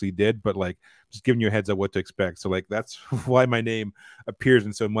you actually did, but like just giving you a heads up what to expect. So like that's why my name appears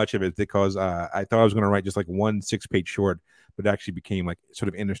in so much of it, because I thought I was going to write just like 1 6-page short, but it actually became like sort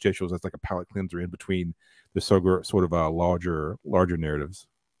of interstitials. That's like a palate cleanser in between the sort of larger narratives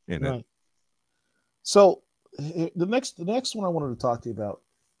in it. So the next one I wanted to talk to you about,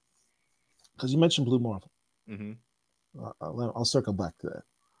 because you mentioned Blue Marvel. I'll circle back to that.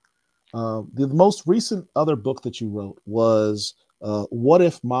 The most recent other book that you wrote was What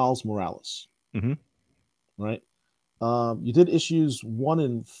If Miles Morales? Right? You did issues 1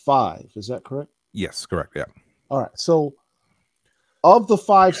 and 5. Is that correct? Yes, correct. Yeah. All right. So of the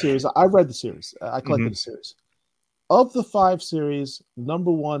 5 series, I read the series. I collected the series. Of the 5 series, number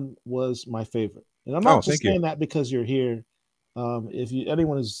 1 was my favorite. And I'm not just saying that because you're here. If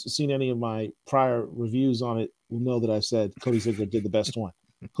anyone has seen any of my prior reviews on it, will know that I said Cody Ziglar did the best one.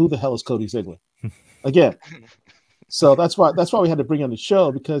 Who the hell is Cody Ziglar? Again. So that's why we had to bring on the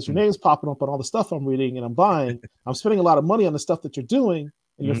show, because your name's popping up on all the stuff I'm reading and I'm buying. I'm spending a lot of money on the stuff that you're doing,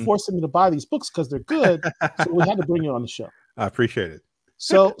 and you're forcing me to buy these books because they're good. So we had to bring you on the show. I appreciate it.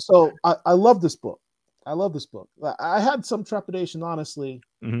 So I love this book. I love this book. I had some trepidation, honestly,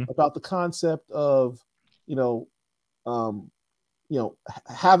 about the concept of,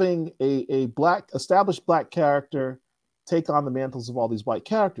 having a established black character take on the mantles of all these white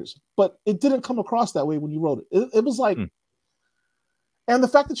characters. But it didn't come across that way when you wrote it. It was like, and the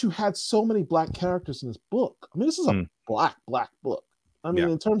fact that you had so many black characters in this book. I mean, this is a black book. I mean,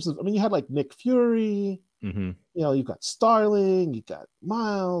 in terms of, you had like Nick Fury, you've got Starling, you got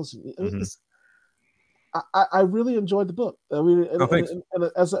Miles. I mean, I really enjoyed the book. I mean,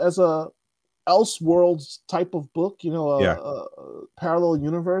 and as a Elseworlds type of book, a parallel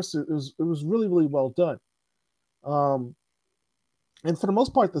universe, it was really, really well done. And for the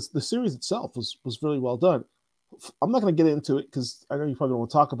most part, the series itself was really well done. I'm not going to get into it because I know you probably don't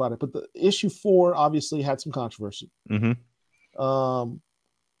want to talk about it, but the issue 4 obviously had some controversy.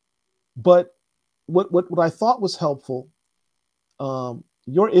 But what I thought was helpful,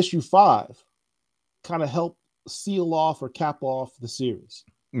 your issue 5 kind of helped seal off or cap off the series.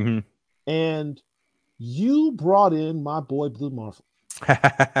 And you brought in my boy Blue Marvel.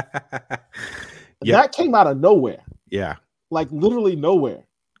 That came out of nowhere. Yeah. Like literally nowhere.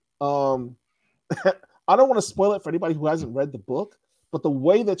 I don't want to spoil it for anybody who hasn't read the book, but the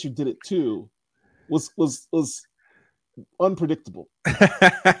way that you did it too was unpredictable.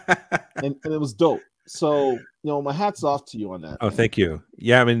 and it was dope. So, my hat's off to you on that. Oh, man. Thank you.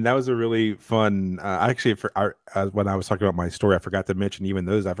 Yeah, I mean, that was a really fun. Actually, when I was talking about my story, I forgot to mention even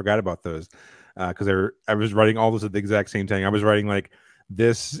those. I forgot about those because I was writing all those at the exact same time. I was writing like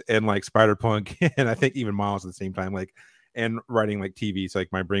this and like Spider-Punk and I think even Miles at the same time, like, and writing like TV. So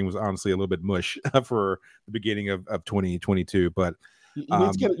like my brain was honestly a little bit mush for the beginning of 2022. But you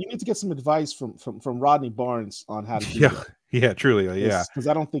need to get some advice from Rodney Barnes on how to do that. Yeah, truly. Yeah. Because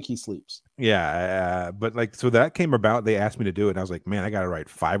I don't think he sleeps. Yeah. But like, so that came about, they asked me to do it. And I was like, man, I got to write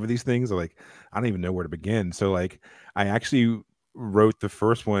 5 of these things. Like, I don't even know where to begin. So like, I actually wrote the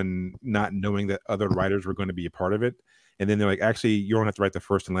first one, not knowing that other writers were going to be a part of it. And then they're like, actually, you don't have to write the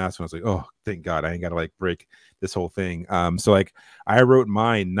first and last one. I was like, oh, thank God, I ain't got to like break this whole thing. So like, I wrote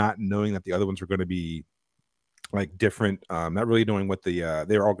mine, not knowing that the other ones were going to be like different, not really knowing what they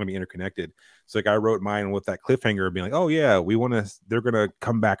were all going to be interconnected. So like I wrote mine with that cliffhanger being like, oh yeah, they're going to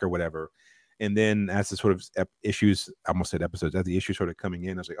come back or whatever. And then as the sort of issues, I almost said episodes, as the issues started coming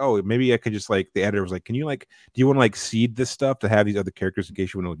in, I was like, oh, maybe I could just like, the editor was like, can you like, do you want to like seed this stuff to have these other characters in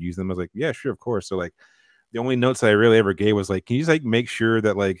case you want to use them? I was like, yeah, sure, of course. So like the only notes that I really ever gave was like, can you just like make sure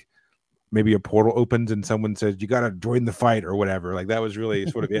that like maybe a portal opens and someone says, you got to join the fight or whatever. Like that was really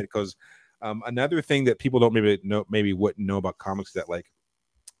sort of it. Because another thing that people don't maybe wouldn't know about comics is that like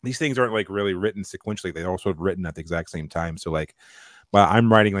these things aren't like really written sequentially. They're all sort of written at the exact same time. So like, well,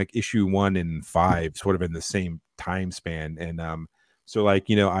 I'm writing like issue 1 and 5 sort of in the same time span. And so like,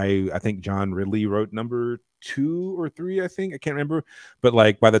 I think John Ridley wrote number 2 or 3, I think, I can't remember. But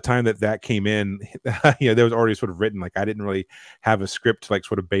like by the time that came in, there was already sort of written. Like I didn't really have a script to like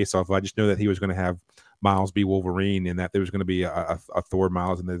sort of base off. I just know that he was going to have Miles be Wolverine and that there was going to be a Thor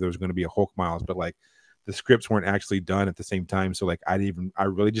Miles and that there was going to be a Hulk Miles, but like the scripts weren't actually done at the same time. So like I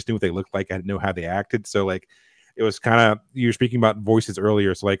really just knew what they looked like. I didn't know how they acted. So like it was kind of, you were speaking about voices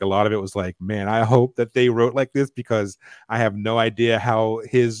earlier. So like a lot of it was like, man, I hope that they wrote like this because I have no idea how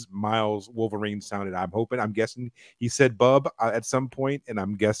his Miles Wolverine sounded. I'm guessing he said bub at some point, and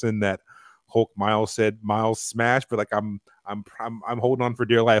I'm guessing that Hulk Miles said Miles smash, but like I'm holding on for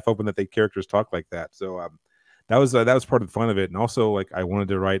dear life, hoping that the characters talk like that. So that was part of the fun of it. And also like I wanted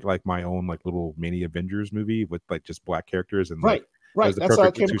to write like my own like little mini Avengers movie with like just black characters and right. That's how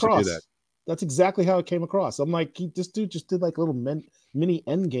it came across. That. That's exactly how it came across. I'm like, this dude just did like a little mini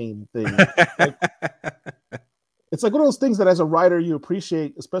Endgame thing. Like, it's like one of those things that as a writer you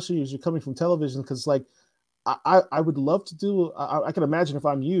appreciate, especially as you're coming from television, because like I would love to do. I can imagine if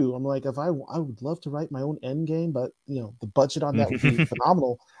I'm you, I'm like, I would love to write my own Endgame, but the budget on that would be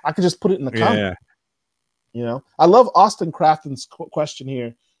phenomenal. I could just put it in the comic. Yeah. I love Austin Crafton's question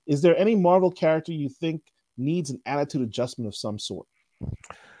here. Is there any Marvel character you think needs an attitude adjustment of some sort?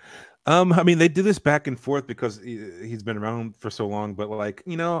 I mean, they do this back and forth because he's been around for so long, but like,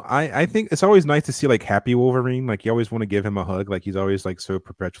 I think it's always nice to see like happy Wolverine. Like you always want to give him a hug. Like he's always like so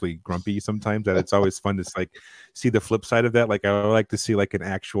perpetually grumpy sometimes that it's always fun to like see the flip side of that. Like I would like to see like an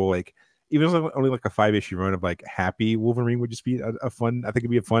actual, like, even if it's only like a 5-issue run of like happy Wolverine would just be a fun, I think it'd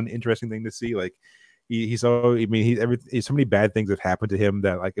be a fun, interesting thing to see. Like he's so, I mean, he's so many bad things have happened to him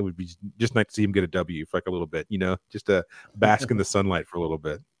that like, it would be just nice to see him get a W for like a little bit, just to bask in the sunlight for a little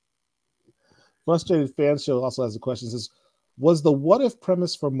bit. Frustrated Fan Show also has a question. Says, was the what if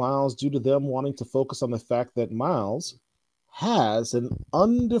premise for Miles due to them wanting to focus on the fact that Miles has an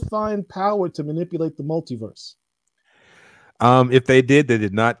undefined power to manipulate the multiverse? If they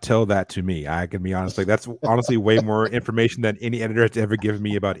did not tell that to me. I can be honest. Like that's honestly way more information than any editor has ever given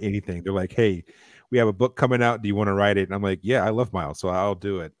me about anything. They're like, hey, we have a book coming out. Do you want to write it? And I'm like, yeah, I love Miles, so I'll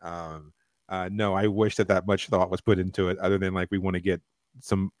do it. No, I wish that much thought was put into it, other than like we want to get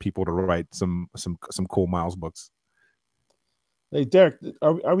some people to write some cool Miles books. Hey Derek,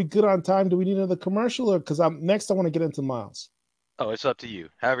 are we good on time? Do we need another commercial, or because I want to get into Miles? Oh, it's up to you.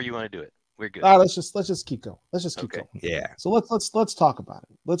 However you want to do it. We're good. Let's just keep going. Let's just keep going. Yeah. So let's talk about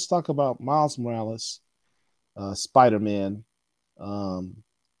it. Let's talk about Miles Morales, Spider-Man.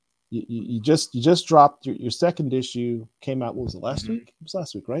 You just dropped your second issue. Came out. What was it, last week? It was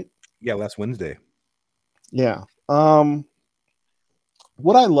last week, right? Yeah, last Wednesday. Yeah. What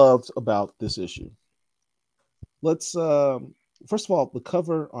I loved about this issue. Let's first of all, the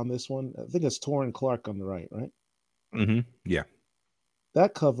cover on this one. I think it's Torrin Clark on the right, right? Yeah.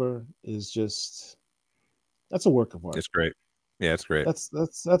 That cover is that's a work of art. It's great. Yeah, it's great.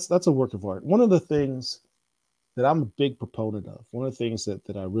 That's a work of art. One of the things that I'm a big proponent of, one of the things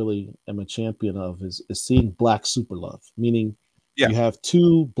that I really am a champion of is seeing black super love, meaning you have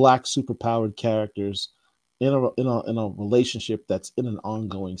two black superpowered characters in a relationship that's in an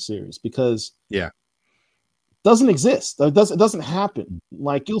ongoing series, because it doesn't exist. It doesn't happen.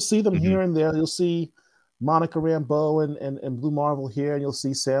 Like, you'll see them here and there. You'll see Monica Rambeau and Blue Marvel here, and you'll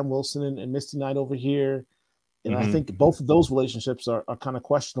see Sam Wilson and Misty Knight over here. And I think both of those relationships are kind of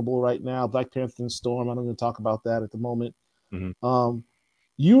questionable right now. Black Panther and Storm, I'm not going to talk about that at the moment. Do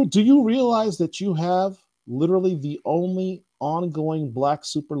you realize that you have literally the only ongoing black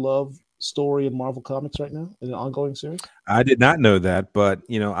super love story in Marvel Comics right now in an ongoing series? I did not know that, but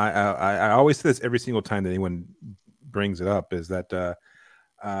I always say this every single time that anyone brings it up, is that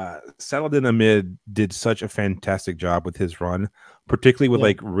Saladin Ahmed did such a fantastic job with his run, particularly with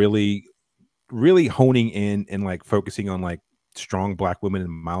like really honing in and like focusing on like strong black women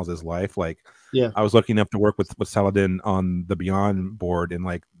in Miles's life. Like, I was lucky enough to work with Saladin on the Beyond board, and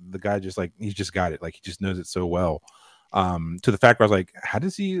like the guy just like, he's just got it. Like, he just knows it so well. To the fact where I was like, how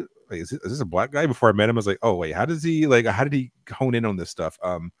does he, like, is this a black guy? Before I met him, I was like, oh wait, how did he hone in on this stuff?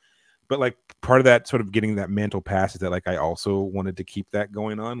 But like, part of that sort of getting that mantle pass is that like I also wanted to keep that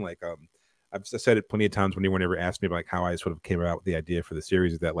going on. Like, I've said it plenty of times when anyone ever asked me about like how I sort of came about with the idea for the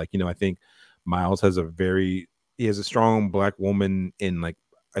series, is that like, I think Miles has he has a strong black woman in like,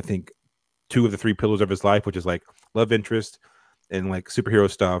 I think 2 of the 3 pillars of his life, which is like love interest and like superhero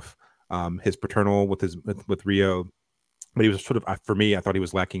stuff. His paternal with Rio, but he was sort of, for me, I thought he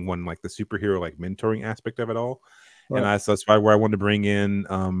was lacking one, like the superhero like mentoring aspect of it all. Right. And that's why where I wanted to bring in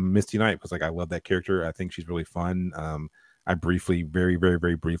Misty Knight, because like I love that character. I think she's really fun. I briefly, very, very,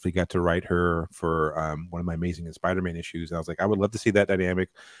 very briefly got to write her for one of my Amazing Spider-Man issues. And I was like, I would love to see that dynamic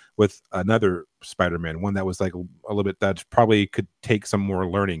with another Spider-Man, one that was like a little bit, that probably could take some more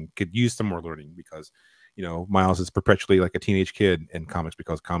learning, could use some more learning, because Miles is perpetually like a teenage kid in comics,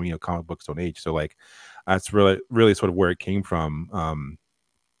 because comic books don't age. So like, that's really sort of where it came from.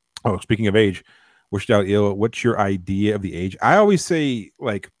 Oh, speaking of age, what's your idea of the age? I always say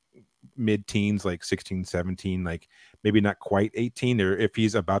like mid-teens, like 16, 17, like maybe not quite 18, or if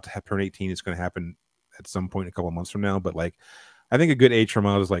he's about to turn 18, it's going to happen at some point a couple of months from now. But like, I think a good age for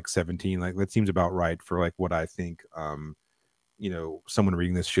Miles is like 17. Like, that seems about right for like what I think, someone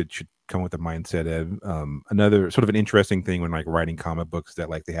reading this should come with the mindset of. Another sort of an interesting thing when like writing comic books, that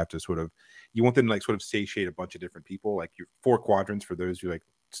like they have to sort of, you want them to like sort of satiate a bunch of different people, like your 4 quadrants for those who like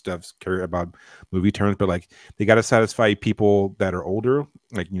stuff's care about movie terms, but like they got to satisfy people that are older,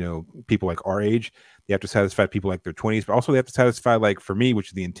 like people like our age. They have to satisfy people like their 20s, but also they have to satisfy, like for me, which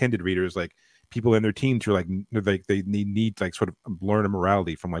is the intended readers, like people in their teens who are like they need like sort of learn a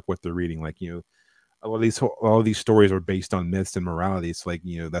morality from like what they're reading. Like all of these stories are based on myths and morality. It's like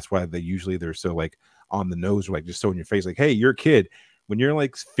that's why they're so like on the nose, or like just so in your face, like, hey, you're a kid. When you're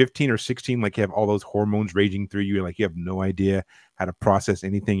like 15 or 16, like you have all those hormones raging through you, and like you have no idea how to process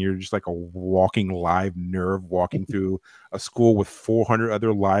anything. You're just like a walking live nerve walking through a school with 400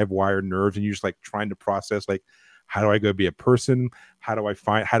 other live wire nerves, and you're just like trying to process, like, how do I go be a person? How do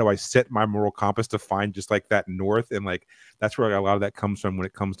I set my moral compass to find just like that north? And like that's where a lot of that comes from when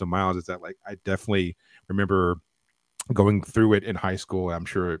it comes to Miles, is that like I definitely remember going through it in high school. I'm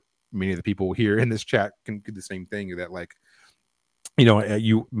sure many of the people here in this chat can do the same thing, that like,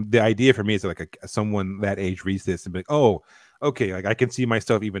 the idea for me is that like someone that age reads this and be like, oh, okay, like I can see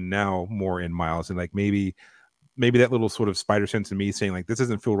myself even now more in Miles, and like maybe that little sort of spider sense in me saying like, this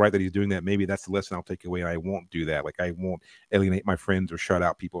doesn't feel right that he's doing that. Maybe that's the lesson I'll take away, and I won't do that. Like I won't alienate my friends or shut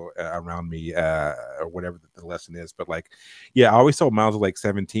out people around me, or whatever the lesson is. But like, yeah, I always saw Miles at like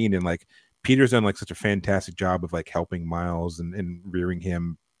 17, and like Peter's done like such a fantastic job of like helping Miles and rearing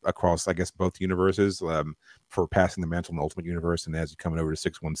him across, I guess, both universes, for passing the mantle in the Ultimate Universe, and as he's coming over to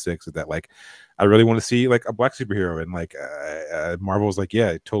 616, is that like I really want to see like a black superhero, and like Marvel's like,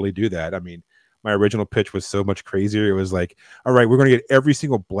 yeah, totally do that. I mean, my original pitch was so much crazier. It was like, all right, we're going to get every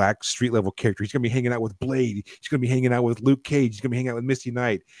single black street level character. He's going to be hanging out with Blade. He's going to be hanging out with Luke Cage. He's going to be hanging out with Misty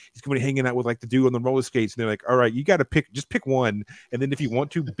Knight. He's going to be hanging out with like the dude on the roller skates. And they're like, all right, you got to just pick one. And then if you want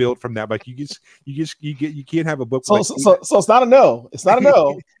to build from that, like you can't have a book. So it's not a no. It's not a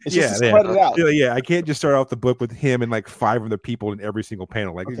no. It's just to spread it out. Yeah, I can't just start off the book with him and like 5 other people in every single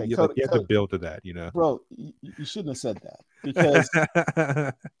panel. Like, Okay, you Cody, have to build to that, you know. Bro, you shouldn't have said that, because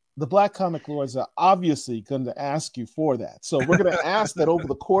the Black Comic Lords are obviously going to ask you for that. So we're going to ask that over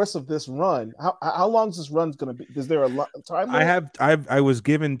the course of this run. How long is this run going to be? Is there a time limit? I was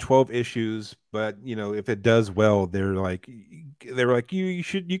given 12 issues, but you know, if it does well, they were like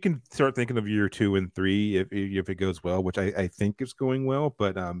you can start thinking of year 2 and 3 if it goes well, which I think is going well.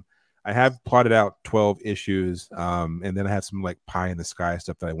 But I have plotted out 12 issues, and then I have some like pie in the sky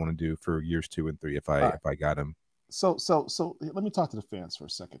stuff that I want to do for years 2 and 3 if I got them. So let me talk to the fans for a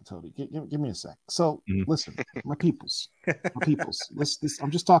second, Cody. Give me a sec. So listen, my peoples, listen,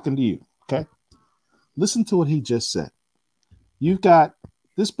 I'm just talking to you, okay? Listen to what he just said. You've got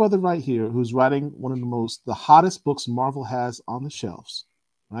this brother right here who's writing one of the hottest books Marvel has on the shelves,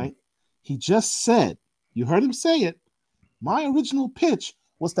 right? He just said, you heard him say it, my original pitch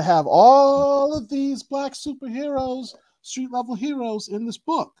was to have all of these black superheroes, street level heroes in this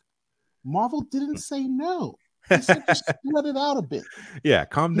book. Marvel didn't say no. He said just spread it out a bit. Yeah,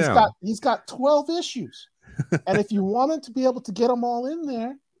 calm down. He's got 12 issues. And if you wanted to be able to get them all in there,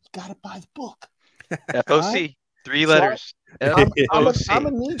 you got to buy the book. FOC, right? 3 letters. I'm going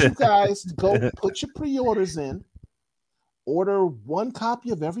to need you guys to go put your pre-orders in, order 1 copy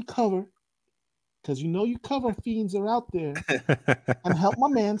of every cover, because you know you cover fiends are out there, and help my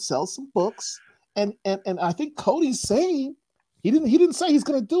man sell some books. And I think Cody's saying, he didn't say he's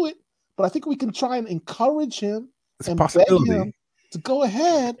going to do it, but I think we can try and encourage him and beg him to go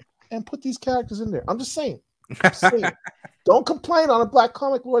ahead and put these characters in there. I'm just saying. Don't complain on a Black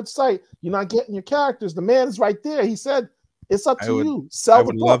Comic Lord site. You're not getting your characters. The man is right there. He said, it's up to you. Sell the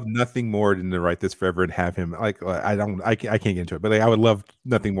book. I would love nothing more than to write this forever and have him. I can't get into it, but like, I would love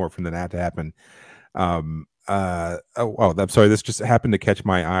nothing more from that to happen. I'm sorry. This just happened to catch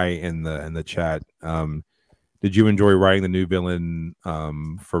my eye in the chat. Did you enjoy writing the new villain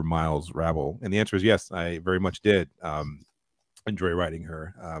for Miles Rabble? And the answer is yes, I very much did enjoy writing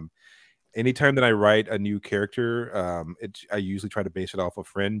her. Anytime that I write a new character, I usually try to base it off a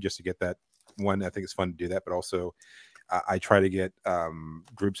friend just to get that one. I think it's fun to do that, but also I try to get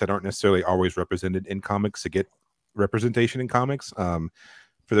groups that aren't necessarily always represented in comics to get representation in comics.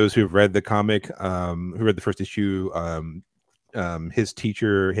 For those who have read the comic, who read the first issue, his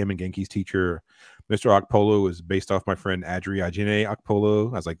teacher, him and Genki's teacher, Mr. Okpolo, was based off my friend Adri Ajine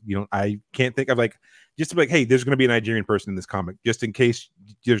Okpolo. I was like, I can't think of like, just to be like, hey, there's going to be a Nigerian person in this comic, just in case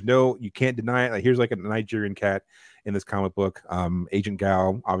you can't deny it. Like, here's like a Nigerian cat in this comic book. Agent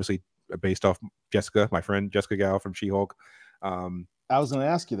Gal, obviously based off Jessica, my friend Jessica Gal from She-Hulk. I was going to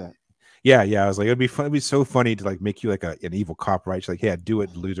ask you that. Yeah. I was like, it'd be fun. It'd be so funny to like make you like an evil cop, right? She's like, yeah, do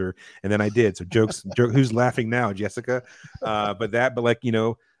it, loser. And then I did. So jokes. Who's laughing now, Jessica? But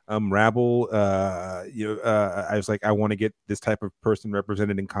Rabble. I was like, I want to get this type of person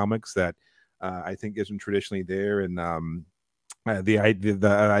represented in comics that I think isn't traditionally there. And the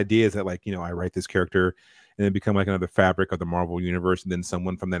idea is that like, I write this character and then become like another fabric of the Marvel universe, and then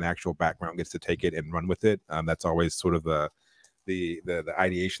someone from that actual background gets to take it and run with it. That's always sort of the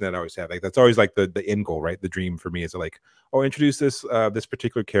ideation that I always have. Like, that's always like the end goal, right? The dream for me is like, introduce this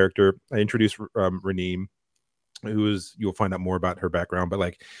particular character. I introduce Raneem, you'll find out more about her background, but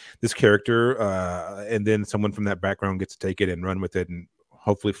like this character, and then someone from that background gets to take it and run with it and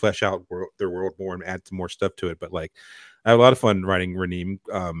hopefully flesh out their world more and add some more stuff to it. But like, I have a lot of fun writing Raneem.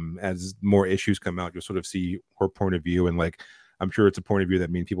 As more issues come out, you'll sort of see her point of view, and like, I'm sure it's a point of view that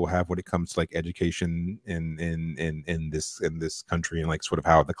many people have when it comes to like education in this country, and like sort of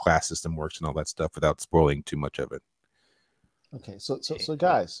how the class system works and all that stuff, without spoiling too much of it. Okay, so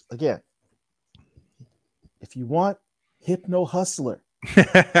guys, again, if you want Hypno Hustler,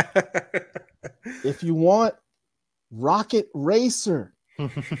 if you want Rocket Racer,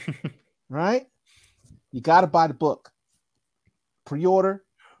 right? You got to buy the book. Pre-order,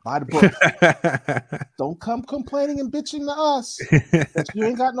 buy the book. Don't come complaining and bitching to us that you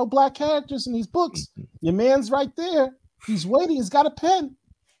ain't got no black characters in these books. Your man's right there. He's waiting. He's got a pen.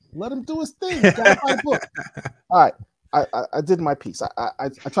 Let him do his thing. You got to buy the book. All right. I did my piece. I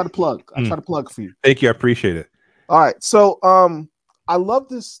try to plug. I try to plug for you. Thank you. I appreciate it. All right. So I love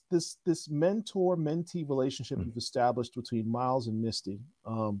this mentor-mentee relationship you've established between Miles and Misty.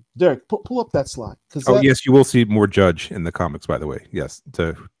 Derek, pull up that slide. Yes, you will see more Judge in the comics, by the way. Yes.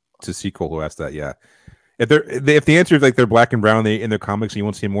 to Sequel who asked that. Yeah, if the answer is like they're black and brown in their comics and you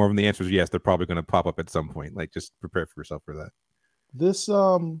won't see more of them, the answer is yes. They're probably going to pop up at some point. Like, just prepare for yourself for that.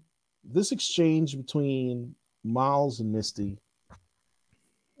 This exchange between Miles and Misty,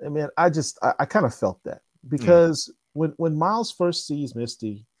 I mean, I kind of felt that because when Miles first sees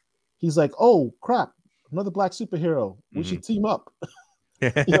Misty, he's like, "Oh crap, another black superhero. We should team up."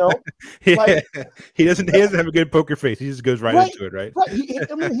 You know, like, he doesn't have a good poker face. He just goes right into it, right? Right.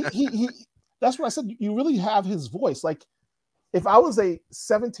 He that's what I said. You really have his voice. Like, if I was a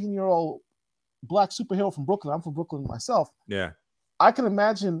 17-year-old black superhero from Brooklyn, I'm from Brooklyn myself. Yeah. I can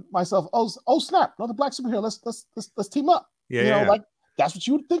imagine myself. Oh snap! Another black superhero. Let's team up. Yeah, like that's what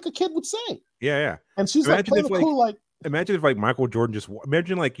you would think a kid would say. Yeah. And she's like playing cool. Like, imagine if like Michael Jordan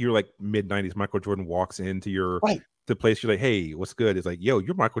imagine like you're like mid-90s. Michael Jordan walks into your the place. You're like, hey, what's good? It's like, yo,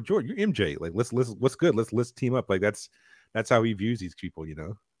 you're Michael Jordan. You're MJ. Like, what's good? Let's team up. Like that's how he views these people. You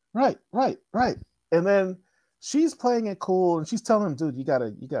know. Right. And then she's playing it cool, and she's telling him, dude, you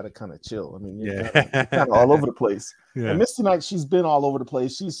gotta kind of chill. I mean, you're kind of all over the place. Yeah. And Misty Knight, she's been all over the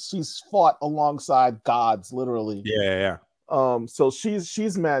place. She's fought alongside gods, literally. Yeah. So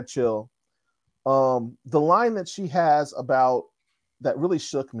she's mad chill. The line that she has about that really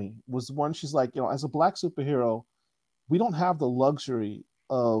shook me was one. She's like, as a black superhero, we don't have the luxury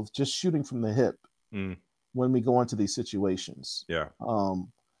of just shooting from the hip when we go into these situations. Yeah.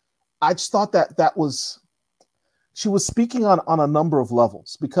 I just thought that was. She was speaking on a number of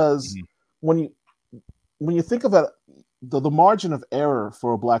levels because when you think of it, the margin of error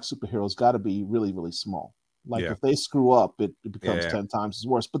for a black superhero has got to be really, really small. Like if they screw up, it becomes 10 times as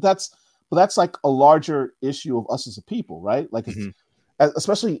worse. But that's like a larger issue of us as a people, right? Like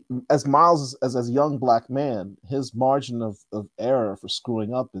especially as Miles as a young black man, his margin of error for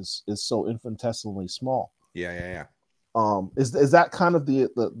screwing up is so infinitesimally small. Yeah. Is that kind of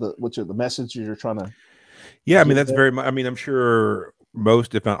the message you're trying to? Yeah, I mean that's very much. I mean, I'm sure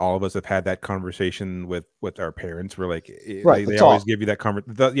most, if not all of us, have had that conversation with our parents. Where like they always give you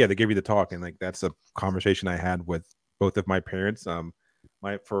that they give you the talk, and like that's a conversation I had with both of my parents.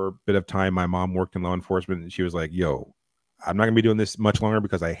 For a bit of time, my mom worked in law enforcement, and she was like, "Yo, I'm not gonna be doing this much longer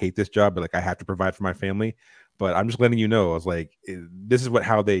because I hate this job, but like I have to provide for my family. But I'm just letting you know." I was like, "This is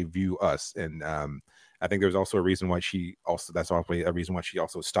how they view us," and I think there's also a reason why that's probably a reason why she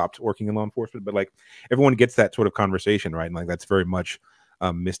also stopped working in law enforcement. But like everyone gets that sort of conversation, right? And like that's very much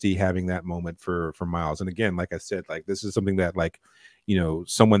Misty having that moment for Miles. And again, like I said, like this is something that like,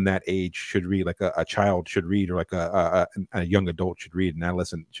 someone that age should read, like a child should read, or like a young adult should read, an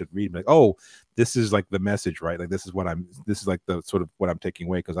adolescent should read. Like, oh, this is like the message, right? Like this is like the sort of what I'm taking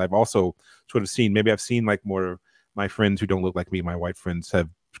away. Because I've also sort of seen like more of my friends who don't look like me, my white friends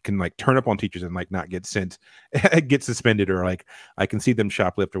can like turn up on teachers and like not get get suspended, or like I can see them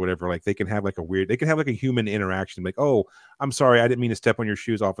shoplift or whatever. Like they can have like a human interaction, like, oh, I'm sorry, I didn't mean to step on your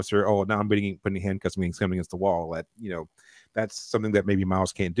shoes, officer. Oh, now I'm putting handcuffs, I'm coming against the wall. That that's something that maybe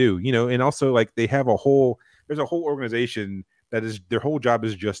Miles can't do. And also like there's a whole organization that is their whole job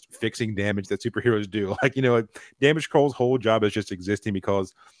is just fixing damage that superheroes do. Like Damage Control's whole job is just existing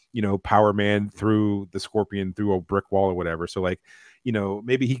because Power Man threw the Scorpion through a brick wall or whatever. So like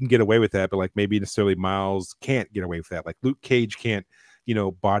maybe he can get away with that, but like maybe necessarily Miles can't get away with that. Like Luke Cage can't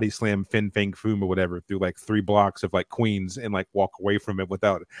body slam Fin Fang Foom or whatever through like 3 blocks of like Queens and like walk away from it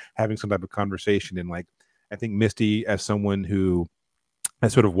without having some type of conversation. And like I think Misty, as someone who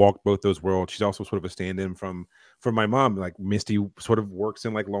has sort of walked both those worlds, she's also sort of a stand-in from my mom. Like Misty sort of works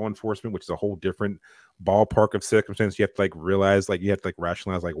in like law enforcement, which is a whole different ballpark of circumstance. You have to like realize, like you have to like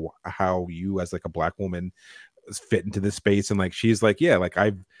rationalize like how you as like a black woman fit into this space. And like she's like, yeah, like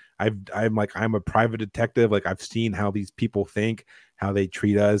I'm a private detective. Like I've seen how these people think, how they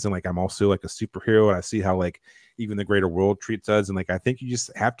treat us, and like I'm also like a superhero, and I see how like even the greater world treats us. And like I think you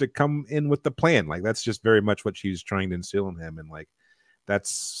just have to come in with the plan. Like that's just very much what she's trying to instill in him. And like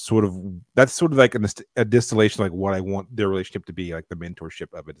that's sort of like a distillation, like what I want their relationship to be, like the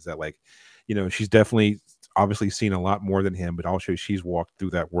mentorship of it, is that like she's definitely obviously seen a lot more than him, but also she's walked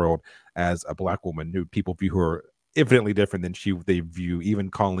through that world as a black woman who people view her infinitely different than they view even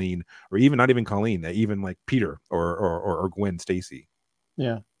Colleen, or even not even Colleen, even like Peter or Gwen Stacy.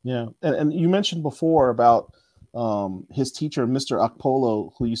 Yeah. And you mentioned before about his teacher, Mr.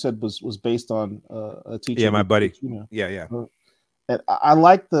 Okpolo, who you said was based on a teacher. Yeah, my buddy. Yeah. And I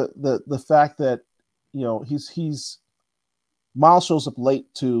like the fact that he's Miles shows up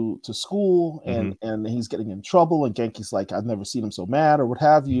late to school, and he's getting in trouble, and Genki's like, I've never seen him so mad, or what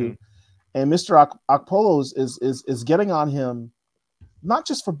have you. And Mr. Okpolo is getting on him, not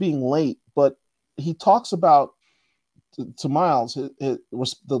just for being late, but he talks about to Miles,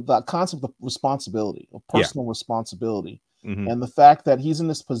 the concept of responsibility, of personal responsibility, and the fact that he's in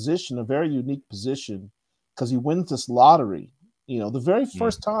this position, a very unique position, because he wins this lottery. You know, the very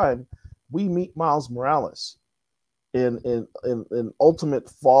first time we meet Miles Morales in Ultimate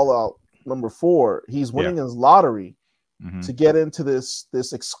Fallout #4, he's winning his lottery to get into this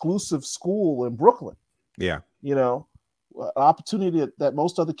exclusive school in Brooklyn. Yeah, you know, an opportunity that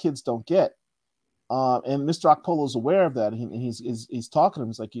most other kids don't get. And Mr. Okpolo is aware of that. And he's talking to him.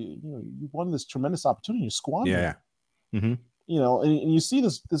 He's like, you won this tremendous opportunity. You squandered it. You know, and you see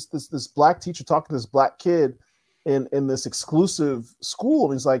this black teacher talking to this black kid in this exclusive school.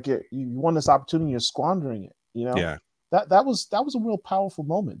 And he's like, you won this opportunity. You're squandering it. You know, that was a real powerful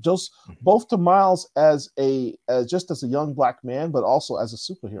moment. Just both to Miles as just a young black man, but also as a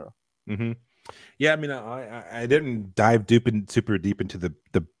superhero. Yeah, I mean, I didn't dive super deep into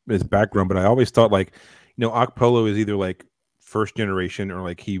his background, but I always thought, like, you know, Okpolo is either like first generation or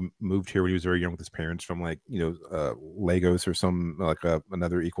like he moved here when he was very young with his parents from, like, you know, Lagos or some like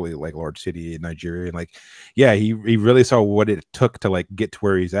another equally like large city in Nigeria, and like, yeah, he really saw what it took to like get to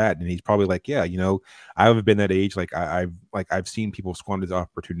where he's at, and he's probably like, yeah, you know, I've been that age, like I've seen people squander those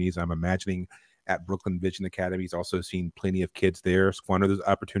opportunities. I'm imagining at Brooklyn Vision Academy, he's also seen plenty of kids there squander those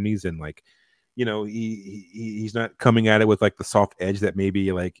opportunities, and like, you know, he's not coming at it with like the soft edge that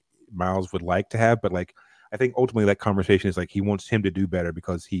maybe like Miles would like to have, but like, I think ultimately that conversation is like he wants him to do better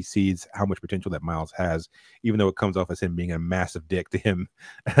because he sees how much potential that Miles has, even though it comes off as him being a massive dick to him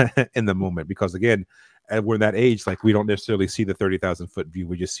in the moment. Because again, we're in that age, like we don't necessarily see the 30,000-foot view.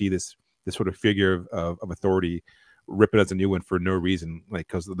 We just see this sort of figure of authority ripping us a new one for no reason, like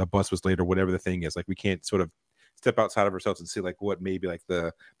because the bus was late or whatever the thing is. Like we can't sort of step outside of ourselves and see like what maybe like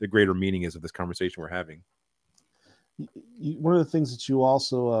the greater meaning is of this conversation we're having. One of the things that you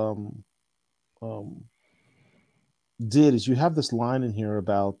also did is you have this line in here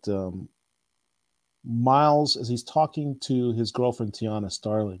about Miles as he's talking to his girlfriend Tiana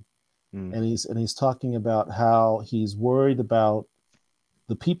Starling, and he's talking about how he's worried about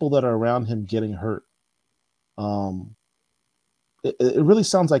the people that are around him getting hurt. It really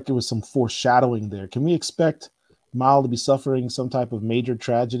sounds like there was some foreshadowing there. Can we expect Miles to be suffering some type of major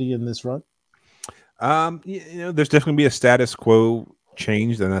tragedy in this run? You know, there's definitely be a status quo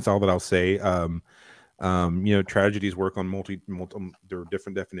change, and that's all that I'll say. You know, tragedies work on there are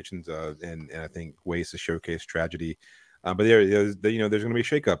different definitions and I think ways to showcase tragedy. But there's going to be a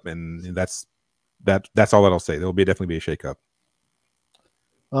shakeup, and that's all that I'll say. There'll definitely be a shakeup.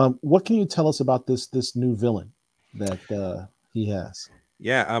 What can you tell us about this new villain that he has?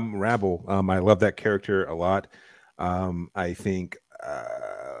 Yeah, Rabble. I love that character a lot. I think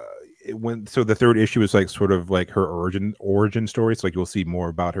so the third issue is like sort of like her origin story. So like you'll see more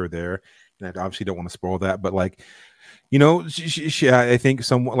about her there. And I obviously don't want to spoil that, but like, you know, she I think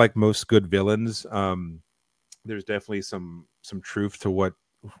somewhat like most good villains, there's definitely some truth to what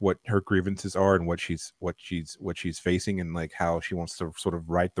her grievances are and what she's facing, and like how she wants to sort of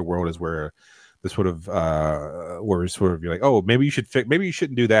right the world is where the sort of where sort of you're like, oh, maybe you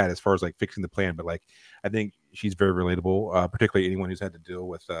shouldn't do that as far as like fixing the plan. But like, I think she's very relatable, particularly anyone who's had to deal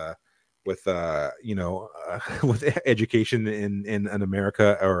with you know, with education in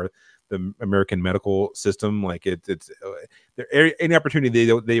America or the American medical system. Like it's any opportunity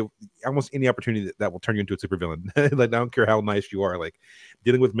they almost any opportunity that will turn you into a supervillain. Like I don't care how nice you are, like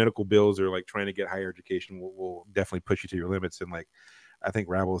dealing with medical bills or like trying to get higher education will definitely push you to your limits. And like I think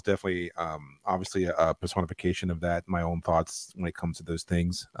Rabble is definitely obviously a personification of that. My own thoughts when it comes to those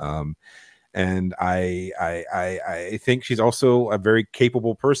things. And I think she's also a very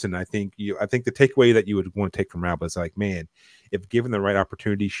capable person. I think the takeaway that you would want to take from Rabble is like, man, if given the right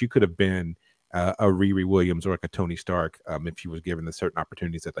opportunity, she could have been a Riri Williams or like a Tony Stark if she was given the certain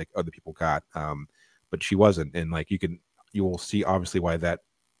opportunities that like other people got. But she wasn't, and like you will see obviously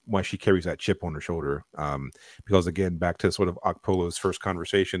why she carries that chip on her shoulder. Because again, back to sort of Okpolo's first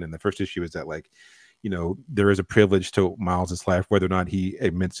conversation in the first issue is that like, you know, there is a privilege to Miles's life, whether or not he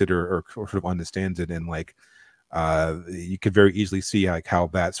admits it or sort of understands it. And like, you could very easily see like how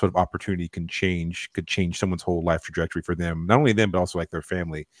that sort of opportunity could change someone's whole life trajectory for them, not only them, but also like their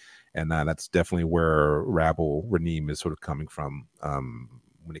family. And that's definitely where Rabble Raneem is sort of coming from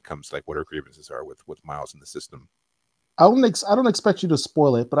when it comes to like what her grievances are with Miles in the system. I don't expect you to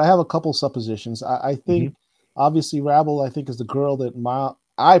spoil it, but I have a couple suppositions. I think obviously Rabble, I think, is the girl that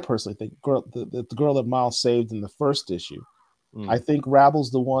I personally think the girl that Miles saved in the first issue. I think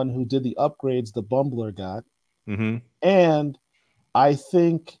Rabble's the one who did the upgrades the Bumbler got. And I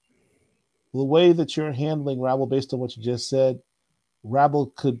think the way that you're handling Rabble, based on what you just said,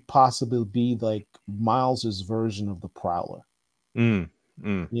 Rabble could possibly be like Miles's version of the Prowler. You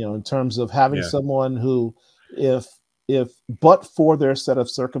know, in terms of having someone who, if but for their set of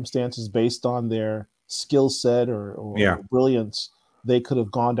circumstances based on their skill set or brilliance, they could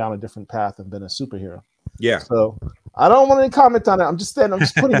have gone down a different path and been a superhero. Yeah. So I don't want to comment on it. I'm just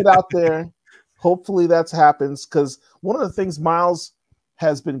putting it out there. Hopefully that happens, because one of the things Miles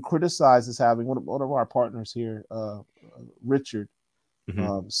has been criticized as having, one of our partners here, Richard,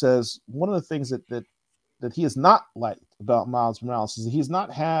 says one of the things that he has not liked about Miles Morales is that he's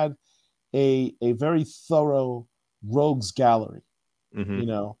not had a very thorough rogues gallery. You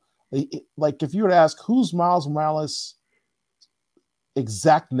know, like if you were to ask who's Miles Morales'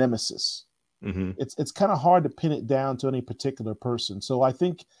 exact nemesis, it's kind of hard to pin it down to any particular person. So I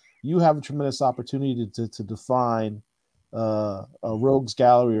think you have a tremendous opportunity to define a rogues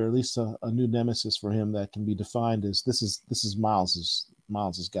gallery, or at least a new nemesis for him that can be defined as this is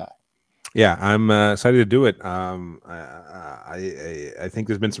Miles's guy. Yeah, I'm excited to do it. I think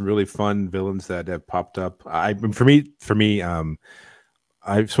there's been some really fun villains that have popped up. For me,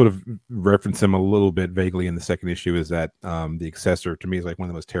 I sort of referenced him a little bit vaguely in the second issue. Is that the Accessor to me is like one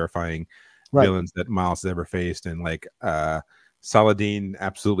of the most terrifying villains that Miles has ever faced, and like Saladin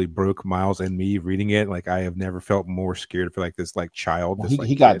absolutely broke Miles and me reading it. Like I have never felt more scared for like this like child. Well, this, like,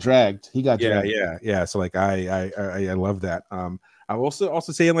 he got dragged. He got dragged. Yeah. So like I love that. I also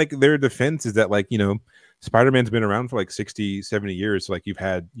saying like their defense is that, like, you know, Spider-Man's been around for like 60, 70 years. So like you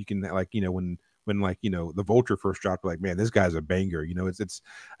can like, you know, when like, you know, the Vulture first dropped, like, man, this guy's a banger. You know, it's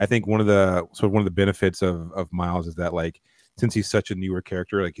I think one of the benefits of Miles is that, like, since he's such a newer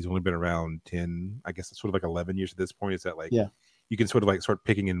character, like he's only been around 10, I guess it's sort of like 11 years at this point, is that like you can sort of like start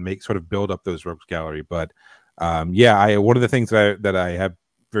picking and build up those rogues gallery. But one of the things that I have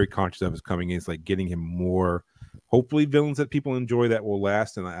very conscious of is coming in is like getting him more, hopefully, villains that people enjoy that will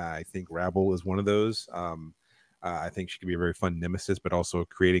last, and I think Rabble is one of those. I think she could be a very fun nemesis, but also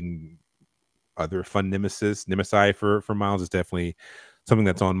creating other fun nemesi for Miles is definitely something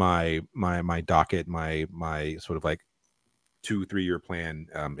that's on my docket, my sort of like 2-3 year plan,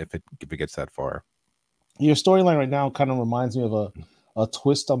 if it gets that far. Your storyline right now kind of reminds me of a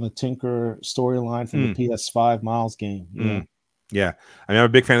twist on the Tinker storyline from the PS5 Miles game. Yeah, I mean, I'm a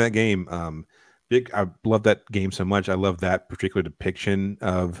big fan of that game. I love that game so much. I love that particular depiction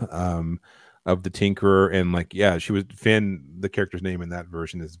of the Tinkerer, and like, she was Finn. The character's name in that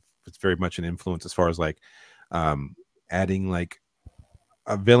version is very much an influence as far as like adding like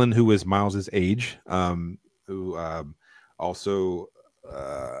a villain who is Miles's age, who also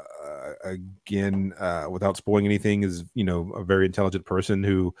again, without spoiling anything, is, you know, a very intelligent person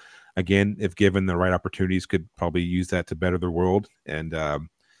who, again, if given the right opportunities, could probably use that to better the world. And it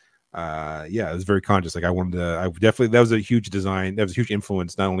was very conscious. Like that was a huge design. That was a huge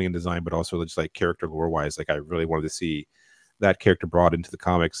influence, not only in design, but also just like character lore wise. Like I really wanted to see that character brought into the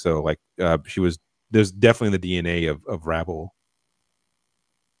comics. So like there's definitely the DNA of Rabble.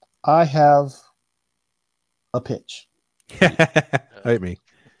 I have a pitch. Hit me.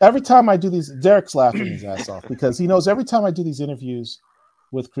 Every time I do these, Derek's laughing his ass off because he knows every time I do these interviews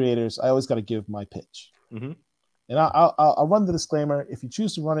with creators, I always got to give my pitch. And I'll run the disclaimer. If you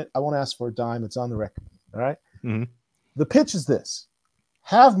choose to run it, I won't ask for a dime. It's on the record. All right. The pitch is this: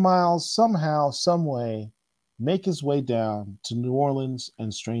 have Miles somehow, some way, make his way down to New Orleans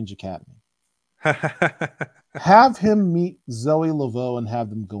and Strange Academy. Have him meet Zoe Laveau and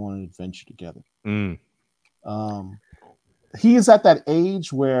have them go on an adventure together. He is at that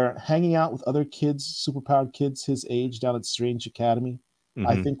age where hanging out with other kids, superpowered kids his age down at Strange Academy,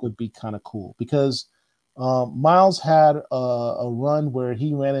 I think would be kind of cool, because Miles had a run where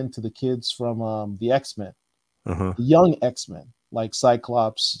he ran into the kids from the X-Men, the young X-Men, like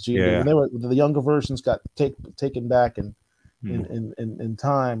Cyclops, Junior. When they were, the younger versions got taken back in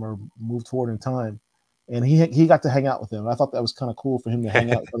time, or moved forward in time. And he got to hang out with them. I thought that was kind of cool for him to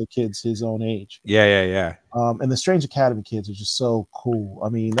hang out with other kids his own age. And the Strange Academy kids are just so cool. I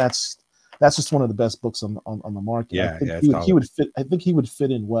mean, that's just one of the best books on the market. He would fit. I think he would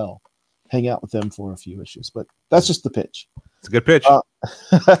fit in well, hang out with them for a few issues. But that's just the pitch. It's a good pitch.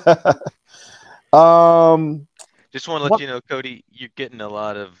 Just want to let you know, Cody, you're getting a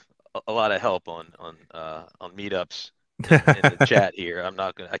lot of help on meetups. In the chat here. I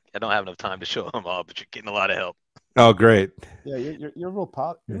don't have enough time to show them all, but you're getting a lot of help. Oh, great. Yeah, you're real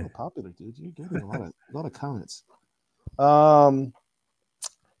popular, dude. You're getting a lot of comments.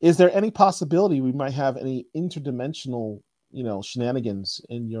 Is there any possibility we might have any interdimensional, shenanigans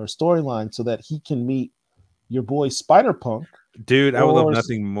in your storyline so that he can meet your boy Spider-Punk? Dude, I would love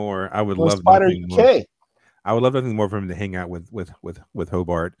nothing more. I would love Spider nothing UK. I would love nothing more for him to hang out with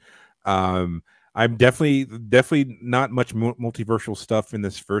Hobart. I'm definitely not much multiversal stuff in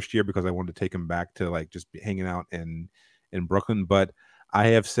this first year because I wanted to take him back to like just hanging out in Brooklyn. But I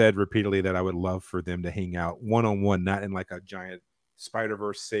have said repeatedly that I would love for them to hang out one-on-one, not in like a giant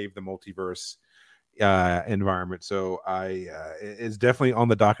Spider-Verse save the multiverse environment. So it's definitely on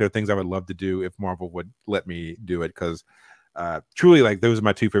the docket of things I would love to do if Marvel would let me do it, because truly, like, those are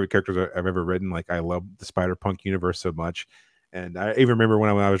my two favorite characters I've ever written. Like, I love the Spider-Punk universe so much. And I even remember when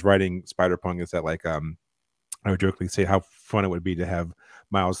I was writing Spider-Punk, is that like I would jokingly say how fun it would be to have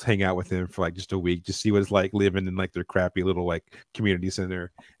Miles hang out with him for like just a week, just see what it's like living in like their crappy little like community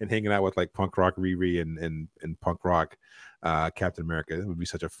center and hanging out with like punk rock Riri and punk rock Captain America. It would be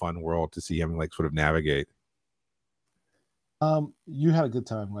such a fun world to see him like sort of navigate. You had a good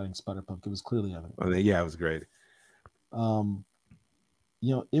time writing Spider-Punk. It was clearly evident. Yeah, it was great. You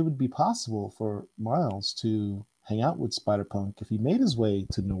know, it would be possible for Miles to hang out with Spider-Punk if he made his way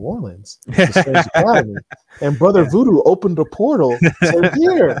to New Orleans to Strange Academy, and Brother Voodoo opened a portal. So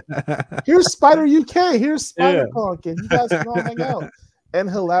here's Spider UK, here's Spider-Punk, and you guys can all hang out, and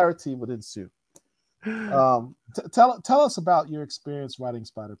hilarity would ensue. Tell us about your experience writing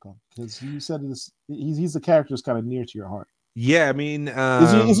Spider-Punk, because you said he's the character that's kind of near to your heart. Yeah, I mean,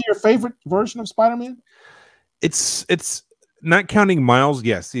 is he your favorite version of Spider-Man? It's not counting Miles.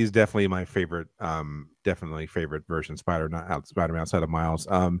 Yes, he's definitely my favorite. Definitely favorite version of Spider-Man outside of Miles.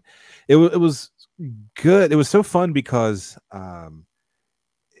 It was good. It was so fun because I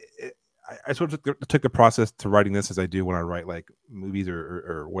sort of took the process to writing this as I do when I write like movies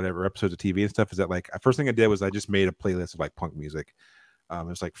or whatever episodes of TV and stuff. Is that like first thing I did was I just made a playlist of like punk music. It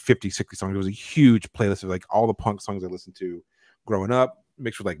was like 50, 60 songs. It was a huge playlist of like all the punk songs I listened to growing up,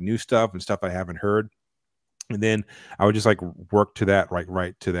 mixed with like new stuff and stuff I haven't heard. And then I would just like work to that,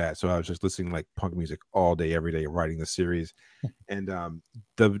 right to that. So I was just listening to like punk music all day, every day, writing the series. And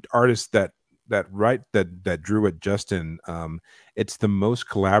the artist that drew it, Justin, it's the most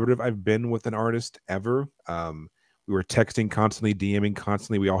collaborative I've been with an artist ever. We were texting constantly, DMing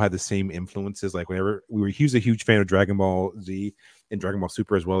constantly. We all had the same influences. Like whenever he was a huge fan of Dragon Ball Z and Dragon Ball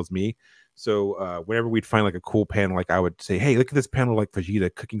Super as well as me. So whenever we'd find like a cool panel, like I would say, hey, look at this panel like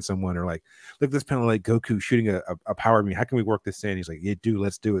Vegeta cooking someone, or like look at this panel like Goku shooting a power beam. How can we work this in? He's like, yeah, dude,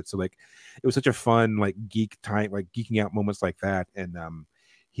 let's do it. So like it was such a fun like geek time, like geeking out moments like that. And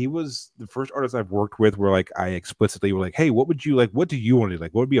he was the first artist I've worked with where like I explicitly were like, hey, what would you like? What do you want to do?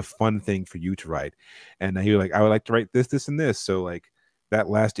 Like, what would be a fun thing for you to write? And he was like, I would like to write this, this, and this. So like that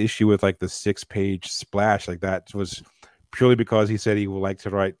last issue with like the 6-page splash, like that was purely because he said he would like to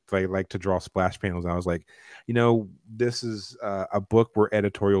write, like to draw splash panels. And I was like, you know, this is a book where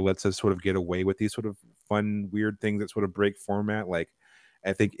editorial lets us sort of get away with these sort of fun, weird things that sort of break format. Like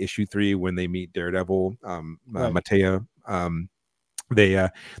I think issue 3, when they meet Daredevil, right. Matea,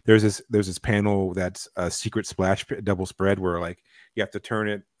 there's this panel that's a secret splash double spread where like you have to turn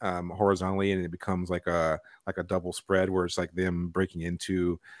it horizontally and it becomes like a double spread where it's like them breaking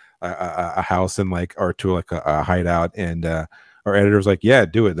into a house and like or to like a hideout, and our editor's like, yeah,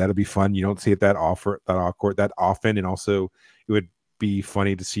 do it, that'll be fun. You don't see it that often, and also it would be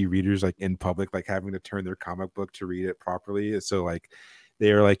funny to see readers like in public like having to turn their comic book to read it properly. So like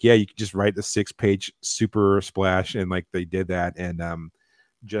they were like, yeah, you could just write the 6-page super splash, and like they did that. And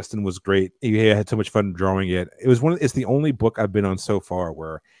Justin was great. He had so much fun drawing it. It's the only book I've been on so far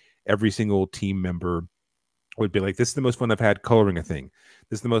where every single team member would be like, this is the most fun I've had coloring a thing.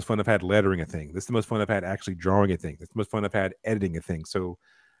 This is the most fun I've had lettering a thing. This is the most fun I've had actually drawing a thing. This is the most fun I've had editing a thing. So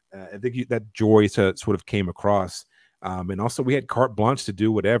I think that joy sort of came across. And also we had carte blanche to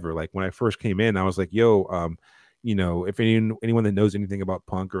do whatever. Like when I first came in, I was like, yo, you know, if anyone that knows anything about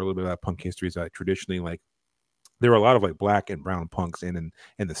punk or a little bit about punk history is like traditionally like there were a lot of like black and brown punks in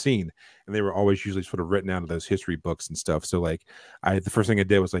the scene, and they were always usually sort of written out of those history books and stuff. So like the first thing I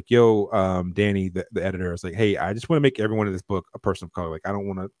did was like, yo, Danny, the editor, I was like, hey, I just want to make everyone in this book a person of color. Like I don't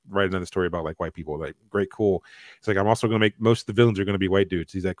want to write another story about like white people. Like great, cool. It's like I'm also going to make most of the villains are going to be white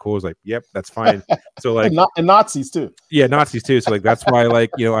dudes. He's like, cool. I was like, yep, that's fine. So like and Nazis too. Yeah, Nazis too. So like that's why like,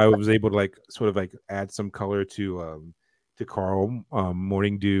 you know, I was able to like sort of like add some color to Carl,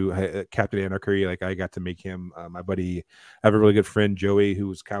 Morning Dew, Captain Anarchy. Like I got to make him my buddy. I have a really good friend, Joey,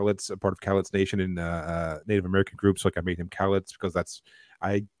 who's Cowlitz, a part of Cowlitz Nation and Native American groups. Like I made him Cowlitz because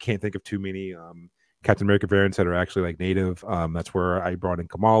I can't think of too many Captain America variants that are actually like Native. That's where I brought in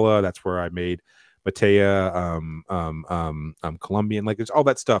Kamala. That's where I made Matea, Colombian. Like there's all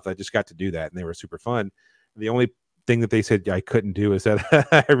that stuff. I just got to do that, and they were super fun. The only thing that they said I couldn't do is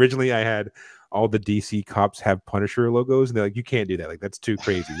that originally I had all the DC cops have Punisher logos, and they're like, you can't do that. Like, that's too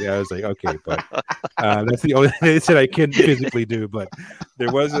crazy. Yeah, I was like, okay, but that's the only thing they said I can physically do. But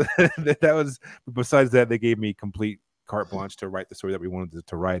there was that was besides that, they gave me complete carte blanche to write the story that we wanted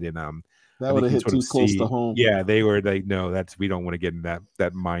to write in. That would have hit too close to home. Yeah, they were like, no, we don't want to get in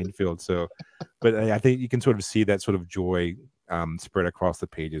that minefield. So, but I think you can sort of see that sort of joy spread across the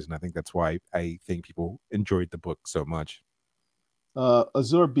pages, and I think that's why I think people enjoyed the book so much.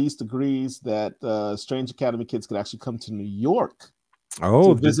 Azure Beast agrees that Strange Academy kids could actually come to New York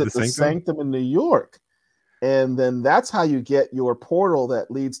to visit the Sanctum in New York, and then that's how you get your portal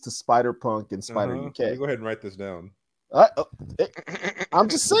that leads to Spider-Punk and Spider UK. Go ahead and write this down. I'm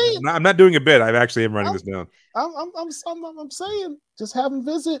just saying. I'm not doing a bit. I actually am writing this down. I'm saying, just have them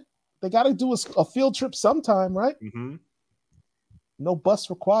visit. They got to do a field trip sometime, right? Mm-hmm. No bus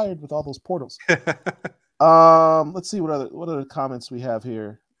required with all those portals. Let's see what other comments we have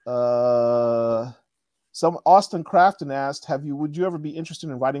here. Some Austin Crafton asked, would you ever be interested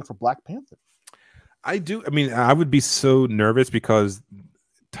in writing for Black Panther? I do. I mean, I would be so nervous because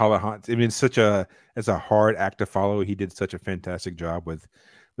Talahan, I mean, it's a hard act to follow. He did such a fantastic job with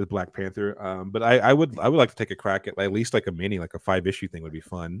Black Panther. But I would like to take a crack at least like a mini, like a 5-issue thing would be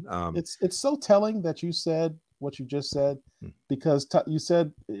fun. It's so telling that you said what you just said, because you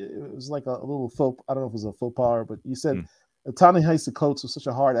said it was like a little faux. I don't know if it was a faux pas, but you said Ta-Nehisi Coates was such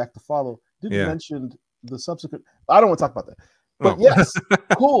a hard act to follow. Didn't mention the subsequent. I don't want to talk about that. But yes,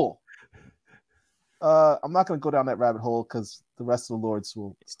 cool. I'm not going to go down that rabbit hole because the rest of the lords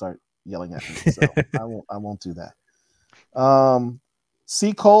will start yelling at me. So I won't do that.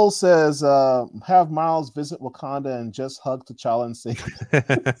 C. Cole says, have Miles visit Wakanda and just hug T'Challa and say,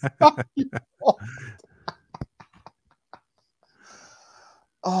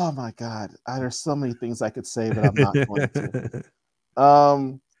 oh my God. There's so many things I could say, but I'm not going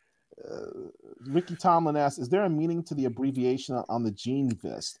to. Ricky Tomlin asks, is there a meaning to the abbreviation on the Gene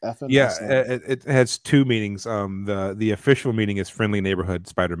Vest? Yeah, it has two meanings. The official meaning is friendly neighborhood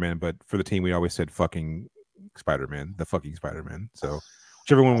Spider-Man, but for the team we always said fucking Spider-Man, the fucking Spider-Man. So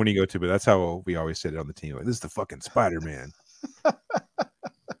whichever one you go to, but that's how we always said it on the team. Like, this is the fucking Spider-Man.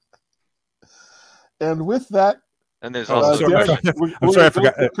 And with that, and there's also I'm sorry, I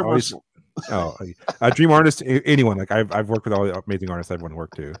forgot. Dream artist, anyone. Like I've worked with all the amazing artists I've want to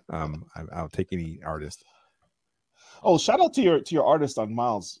work to. I'll take any artist. Oh, shout out to your artist on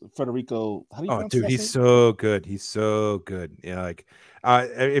Miles, Federico. How do you dude, he's so good. He's so good. Yeah, like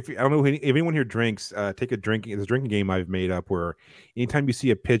if I don't know if anyone here drinks, take a drink. There's a drinking game I've made up where anytime you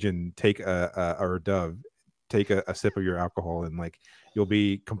see a pigeon or a dove, take a sip of your alcohol, and like you'll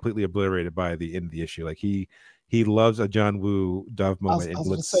be completely obliterated by the end of the issue. Like he loves a John Woo dove moment.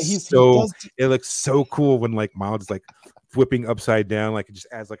 It looks so cool when like Miles is like flipping upside down. Like it just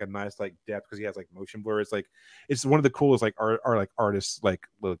adds like a nice like depth because he has like motion blur. It's like it's one of the coolest like artists like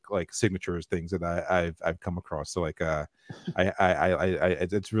signatures things that I've come across. So like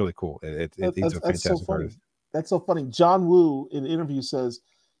it's really cool. He's a fantastic artist. That's so funny. John Woo in an interview says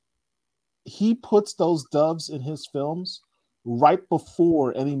he puts those doves in his films right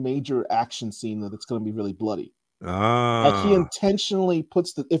before any major action scene that's going to be really bloody. Like he intentionally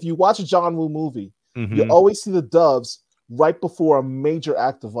puts if you watch a John Woo movie, you always see the doves right before a major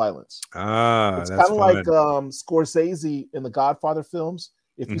act of violence. It's kind of like Scorsese in the Godfather films.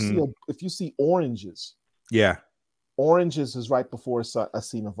 If you see oranges, oranges is right before a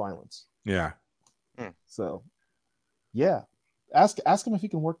scene of violence. Yeah. So, yeah, ask him if he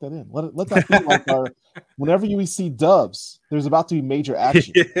can work that in. Let that be like whenever you see doves, there's about to be major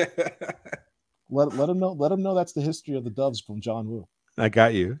action. Let him know that's the history of the doves from John Woo. I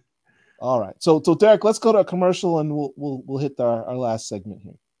got you. All right. So Derek, let's go to a commercial and we'll hit our last segment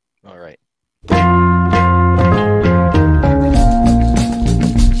here. All right.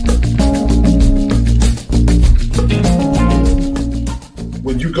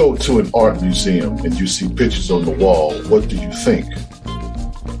 When you go to an art museum and you see pictures on the wall, what do you think?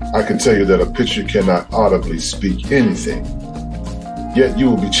 I can tell you that a picture cannot audibly speak anything. Yet you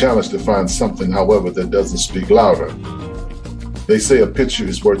will be challenged to find something, however, that doesn't speak louder. They say a picture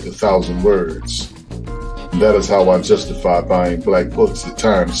is worth 1,000 words. And that is how I justify buying black books at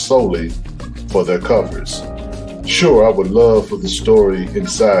times solely for their covers. Sure, I would love for the story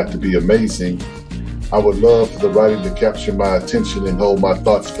inside to be amazing. I would love for the writing to capture my attention and hold my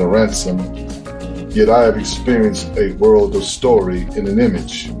thoughts for ransom. Yet I have experienced a world of story in an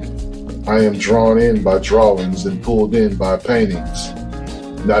image. I am drawn in by drawings and pulled in by paintings,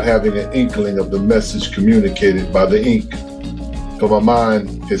 not having an inkling of the message communicated by the ink. For my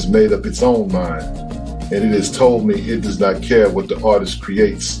mind has made up its own mind, and it has told me it does not care what the artist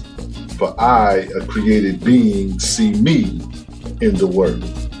creates, For I, a created being, see me in the work.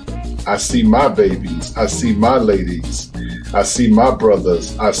 I see my babies, I see my ladies, I see my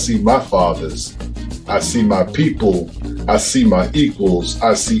brothers, I see my fathers, I see my people, I see my equals,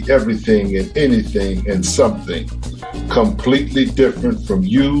 I see everything and anything and something completely different from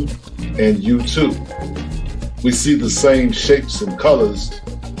you and you too. We see the same shapes and colors,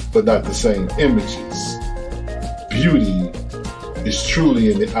 but not the same images. Beauty is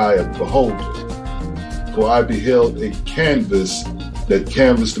truly in the eye of the beholder. For I beheld a canvas that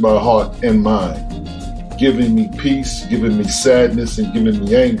canvassed my heart and mind, giving me peace, giving me sadness, and giving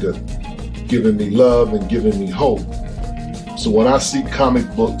me anger, giving me love and giving me hope. So when I see comic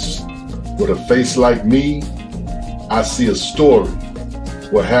books with a face like me, I see a story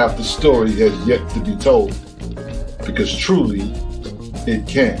where half the story has yet to be told, because truly it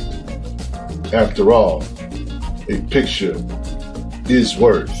can't. After all, a picture is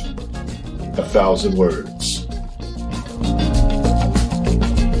worth 1,000 words.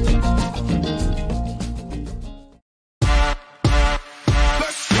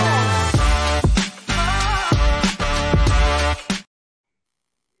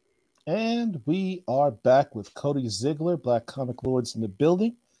 And we are back with Cody Ziglar, Black Comic Lords in the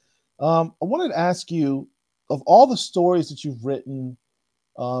building. I wanted to ask you, of all the stories that you've written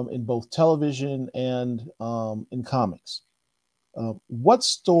in both television and in comics, what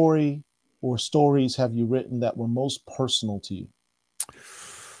story or stories have you written that were most personal to you?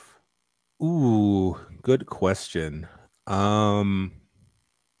 Ooh, good question. I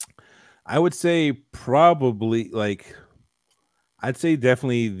would say probably I'd say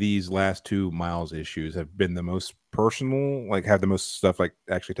definitely these last two Miles issues have been the most personal, like have the most stuff like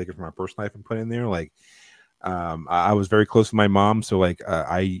actually taken from my personal life and put in there. Like I was very close to my mom, so like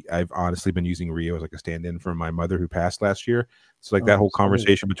I've honestly been using Rio as like a stand-in for my mother who passed last year. So like that whole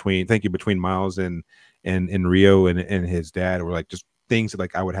conversation between Miles and Rio and his dad were like just things that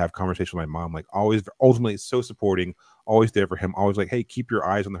like I would have conversation with my mom, like always ultimately so supporting, always there for him, always like, hey, keep your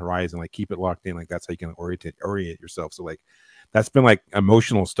eyes on the horizon, like keep it locked in, like that's how you can orient yourself. So like that's been like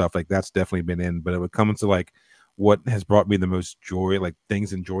emotional stuff, like that's definitely been in. But it would come into like what has brought me the most joy, like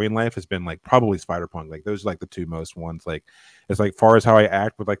things in joy in life, has been like probably Spider-Punk. Like those are like the two most ones. Like it's like far as how I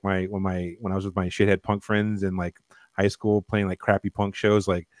act with like when I was with my shithead punk friends in like high school playing like crappy punk shows,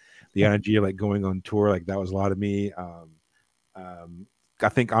 like the energy of like going on tour, like that was a lot of me. I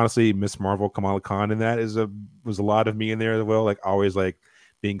think honestly Miss Marvel Kamala Khan in that was a lot of me in there as well, like always like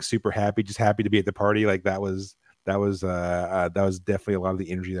being super happy, just happy to be at the party. Like that was definitely a lot of the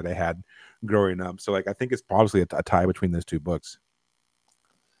energy that I had growing up. So like I think it's probably a tie between those two books.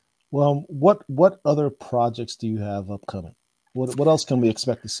 Well, what other projects do you have upcoming? What else can we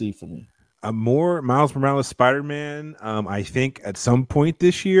expect to see from you? More Miles Morales Spider-Man. I think at some point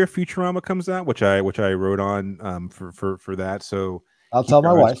this year Futurama comes out, which I wrote on for that. So I'll tell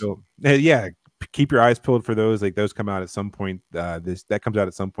my wife. Yeah, keep your eyes peeled for those. Like those come out at some point. That comes out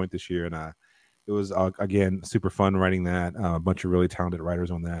at some point this year, and it was again super fun writing that. A bunch of really talented writers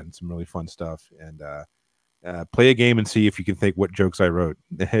on that, and some really fun stuff. And play a game and see if you can think what jokes I wrote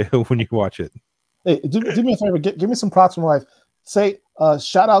when you watch it. Hey, do me a favor. Give me some props from my life. Say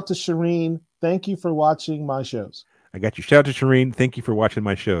shout out to Shireen. Thank you for watching my shows. I got you. Shout out to Shireen. Thank you for watching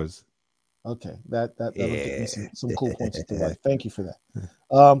my shows. Okay, that'll give me some cool points to life. Thank you for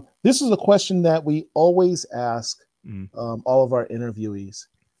that. This is a question that we always ask all of our interviewees.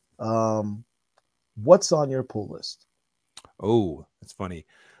 What's on your pull list? Oh, that's funny.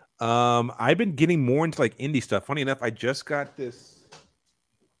 I've been getting more into like indie stuff. Funny enough, I just got this.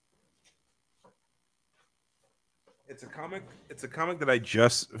 It's a comic that I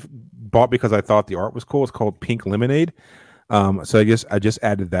just bought because I thought the art was cool. It's called Pink Lemonade. So I just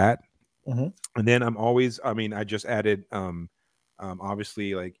added that. And then I just added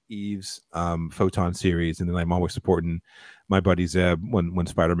obviously like Eve's Photon series, and then I'm always supporting my buddy Zeb when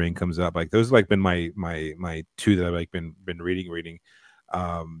Spider-Man comes up. Like those have like been my two that I've like been reading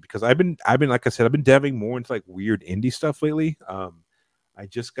because I've been like I said, I've been delving more into like weird indie stuff lately. I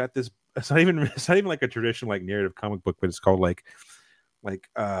just got this. It's not even like a traditional like narrative comic book, but it's called like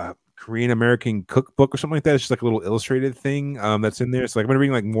Korean American cookbook or something like that. It's just like a little illustrated thing that's in there. So like I'm gonna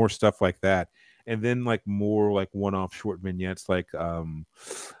reading like more stuff like that, and then like more like one-off short vignettes like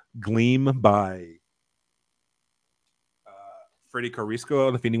Gleam by Freddie Carrisco. I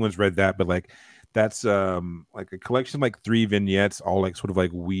don't know if anyone's read that, but like that's like a collection of like 3 vignettes, all like sort of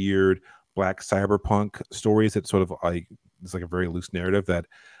like weird black cyberpunk stories that sort of like it's like a very loose narrative that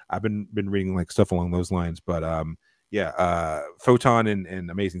I've been reading like stuff along those lines. But yeah, Photon and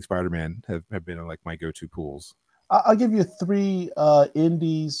Amazing Spider-Man have been like my go-to pools. I'll give you 3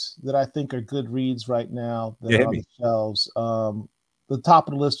 indies that I think are good reads right now that are on the shelves. The top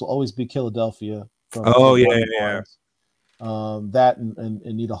of the list will always be Philadelphia. From yeah. That and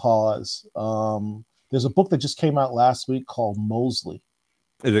Anita Hawes. There's a book that just came out last week called Mosley.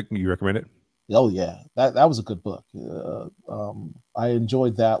 Is it, you recommend it? Oh yeah, that was a good book. I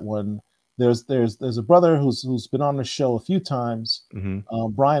enjoyed that one. There's a brother who's been on the show a few times.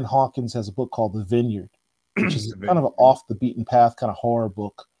 Brian Hawkins has a book called The Vineyard, which is kind of an off the beaten path kind of horror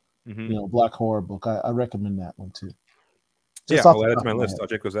book, black horror book. I recommend that one too. Just I'll add it to my list. I'll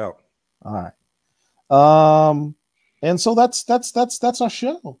check those out. All right. And so that's our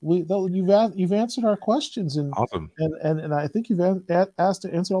show. You've answered our questions, and awesome. And I think you've asked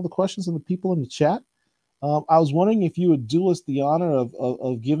to answer all the questions of the people in the chat. I was wondering if you would do us the honor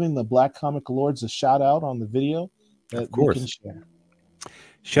of giving the Black Comic Lords a shout out on the video that of course. We can share.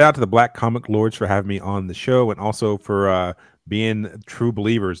 Shout out to the Black Comic Lords for having me on the show, and also for being true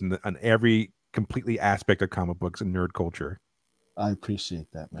believers in every completely aspect of comic books and nerd culture. I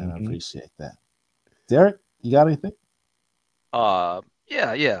appreciate that, man. I appreciate that. Derek, you got anything?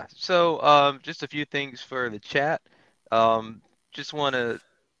 Yeah. So, just a few things for the chat. Just want to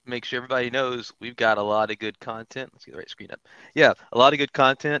make sure everybody knows we've got a lot of good content. Let's get the right screen up. Yeah, a lot of good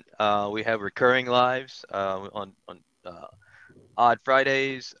content. We have recurring lives on Odd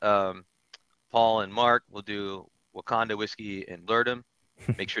Fridays. Paul and Mark will do Wakanda Whiskey and Blerdom.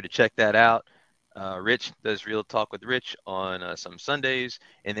 Make sure to check that out. Rich does Real Talk with Rich on some Sundays.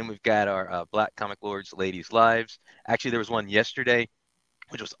 And then we've got our Black Comic Lords Ladies Lives. Actually, there was one yesterday,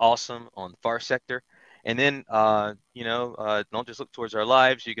 which was awesome on the Far Sector. And then, don't just look towards our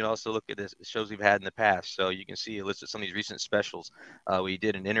lives. You can also look at the shows we've had in the past. So you can see a list of some of these recent specials. We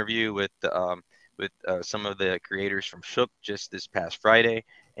did an interview with some of the creators from shehulk just this past Friday.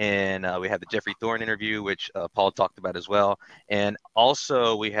 And we had the Jeffrey Thorne interview, which Paul talked about as well. And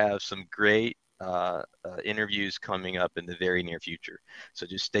also we have some great interviews coming up in the very near future. So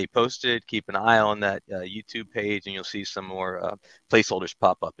just stay posted, keep an eye on that YouTube page, and you'll see some more placeholders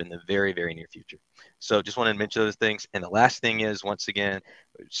pop up in the very, very near future. So just wanted to mention those things. And the last thing is, once again,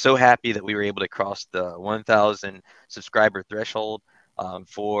 so happy that we were able to cross the 1,000 subscriber threshold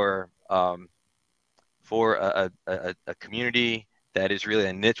for a community that is really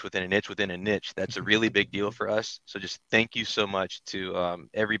a niche within a niche within a niche. That's a really big deal for us. So just thank you so much to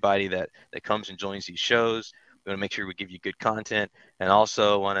everybody that comes and joins these shows. We want to make sure we give you good content, and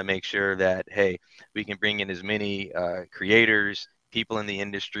also want to make sure that, hey, we can bring in as many creators, people in the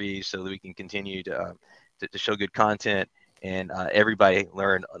industry, so that we can continue to show good content and everybody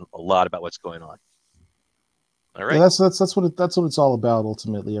learn a lot about what's going on. All right. Yeah, that's what it's all about.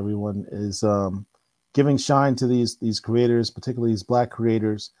 Ultimately, everyone is giving shine to these creators, particularly these Black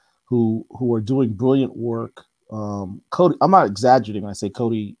creators who are doing brilliant work. Cody, I'm not exaggerating when I say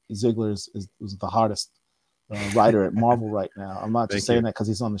Cody Ziglar is the hardest writer at Marvel right now. I'm not just saying that because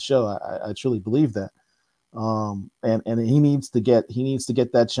he's on the show. I truly believe that. And he needs to get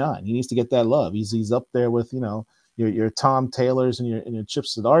that shine. He needs to get that love. He's up there with your Tom Taylors and your Chip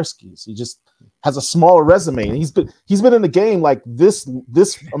Zdarsky's. He just has a smaller resume, and he's been in the game like this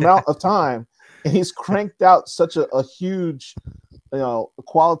amount of time. And he's cranked out such a huge,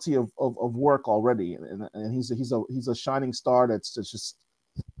 quality of work already, and he's a shining star that's just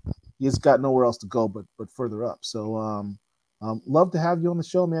he's got nowhere else to go but further up. So love to have you on the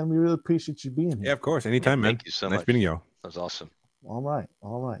show, man. We really appreciate you being here. Yeah, of course, anytime, man. Thank you so much. Nice meeting you. That was awesome. All right.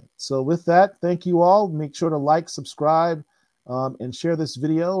 So with that, thank you all. Make sure to like, subscribe, and share this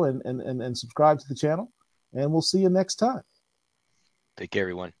video, and subscribe to the channel. And we'll see you next time. Take care,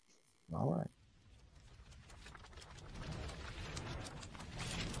 everyone. All right.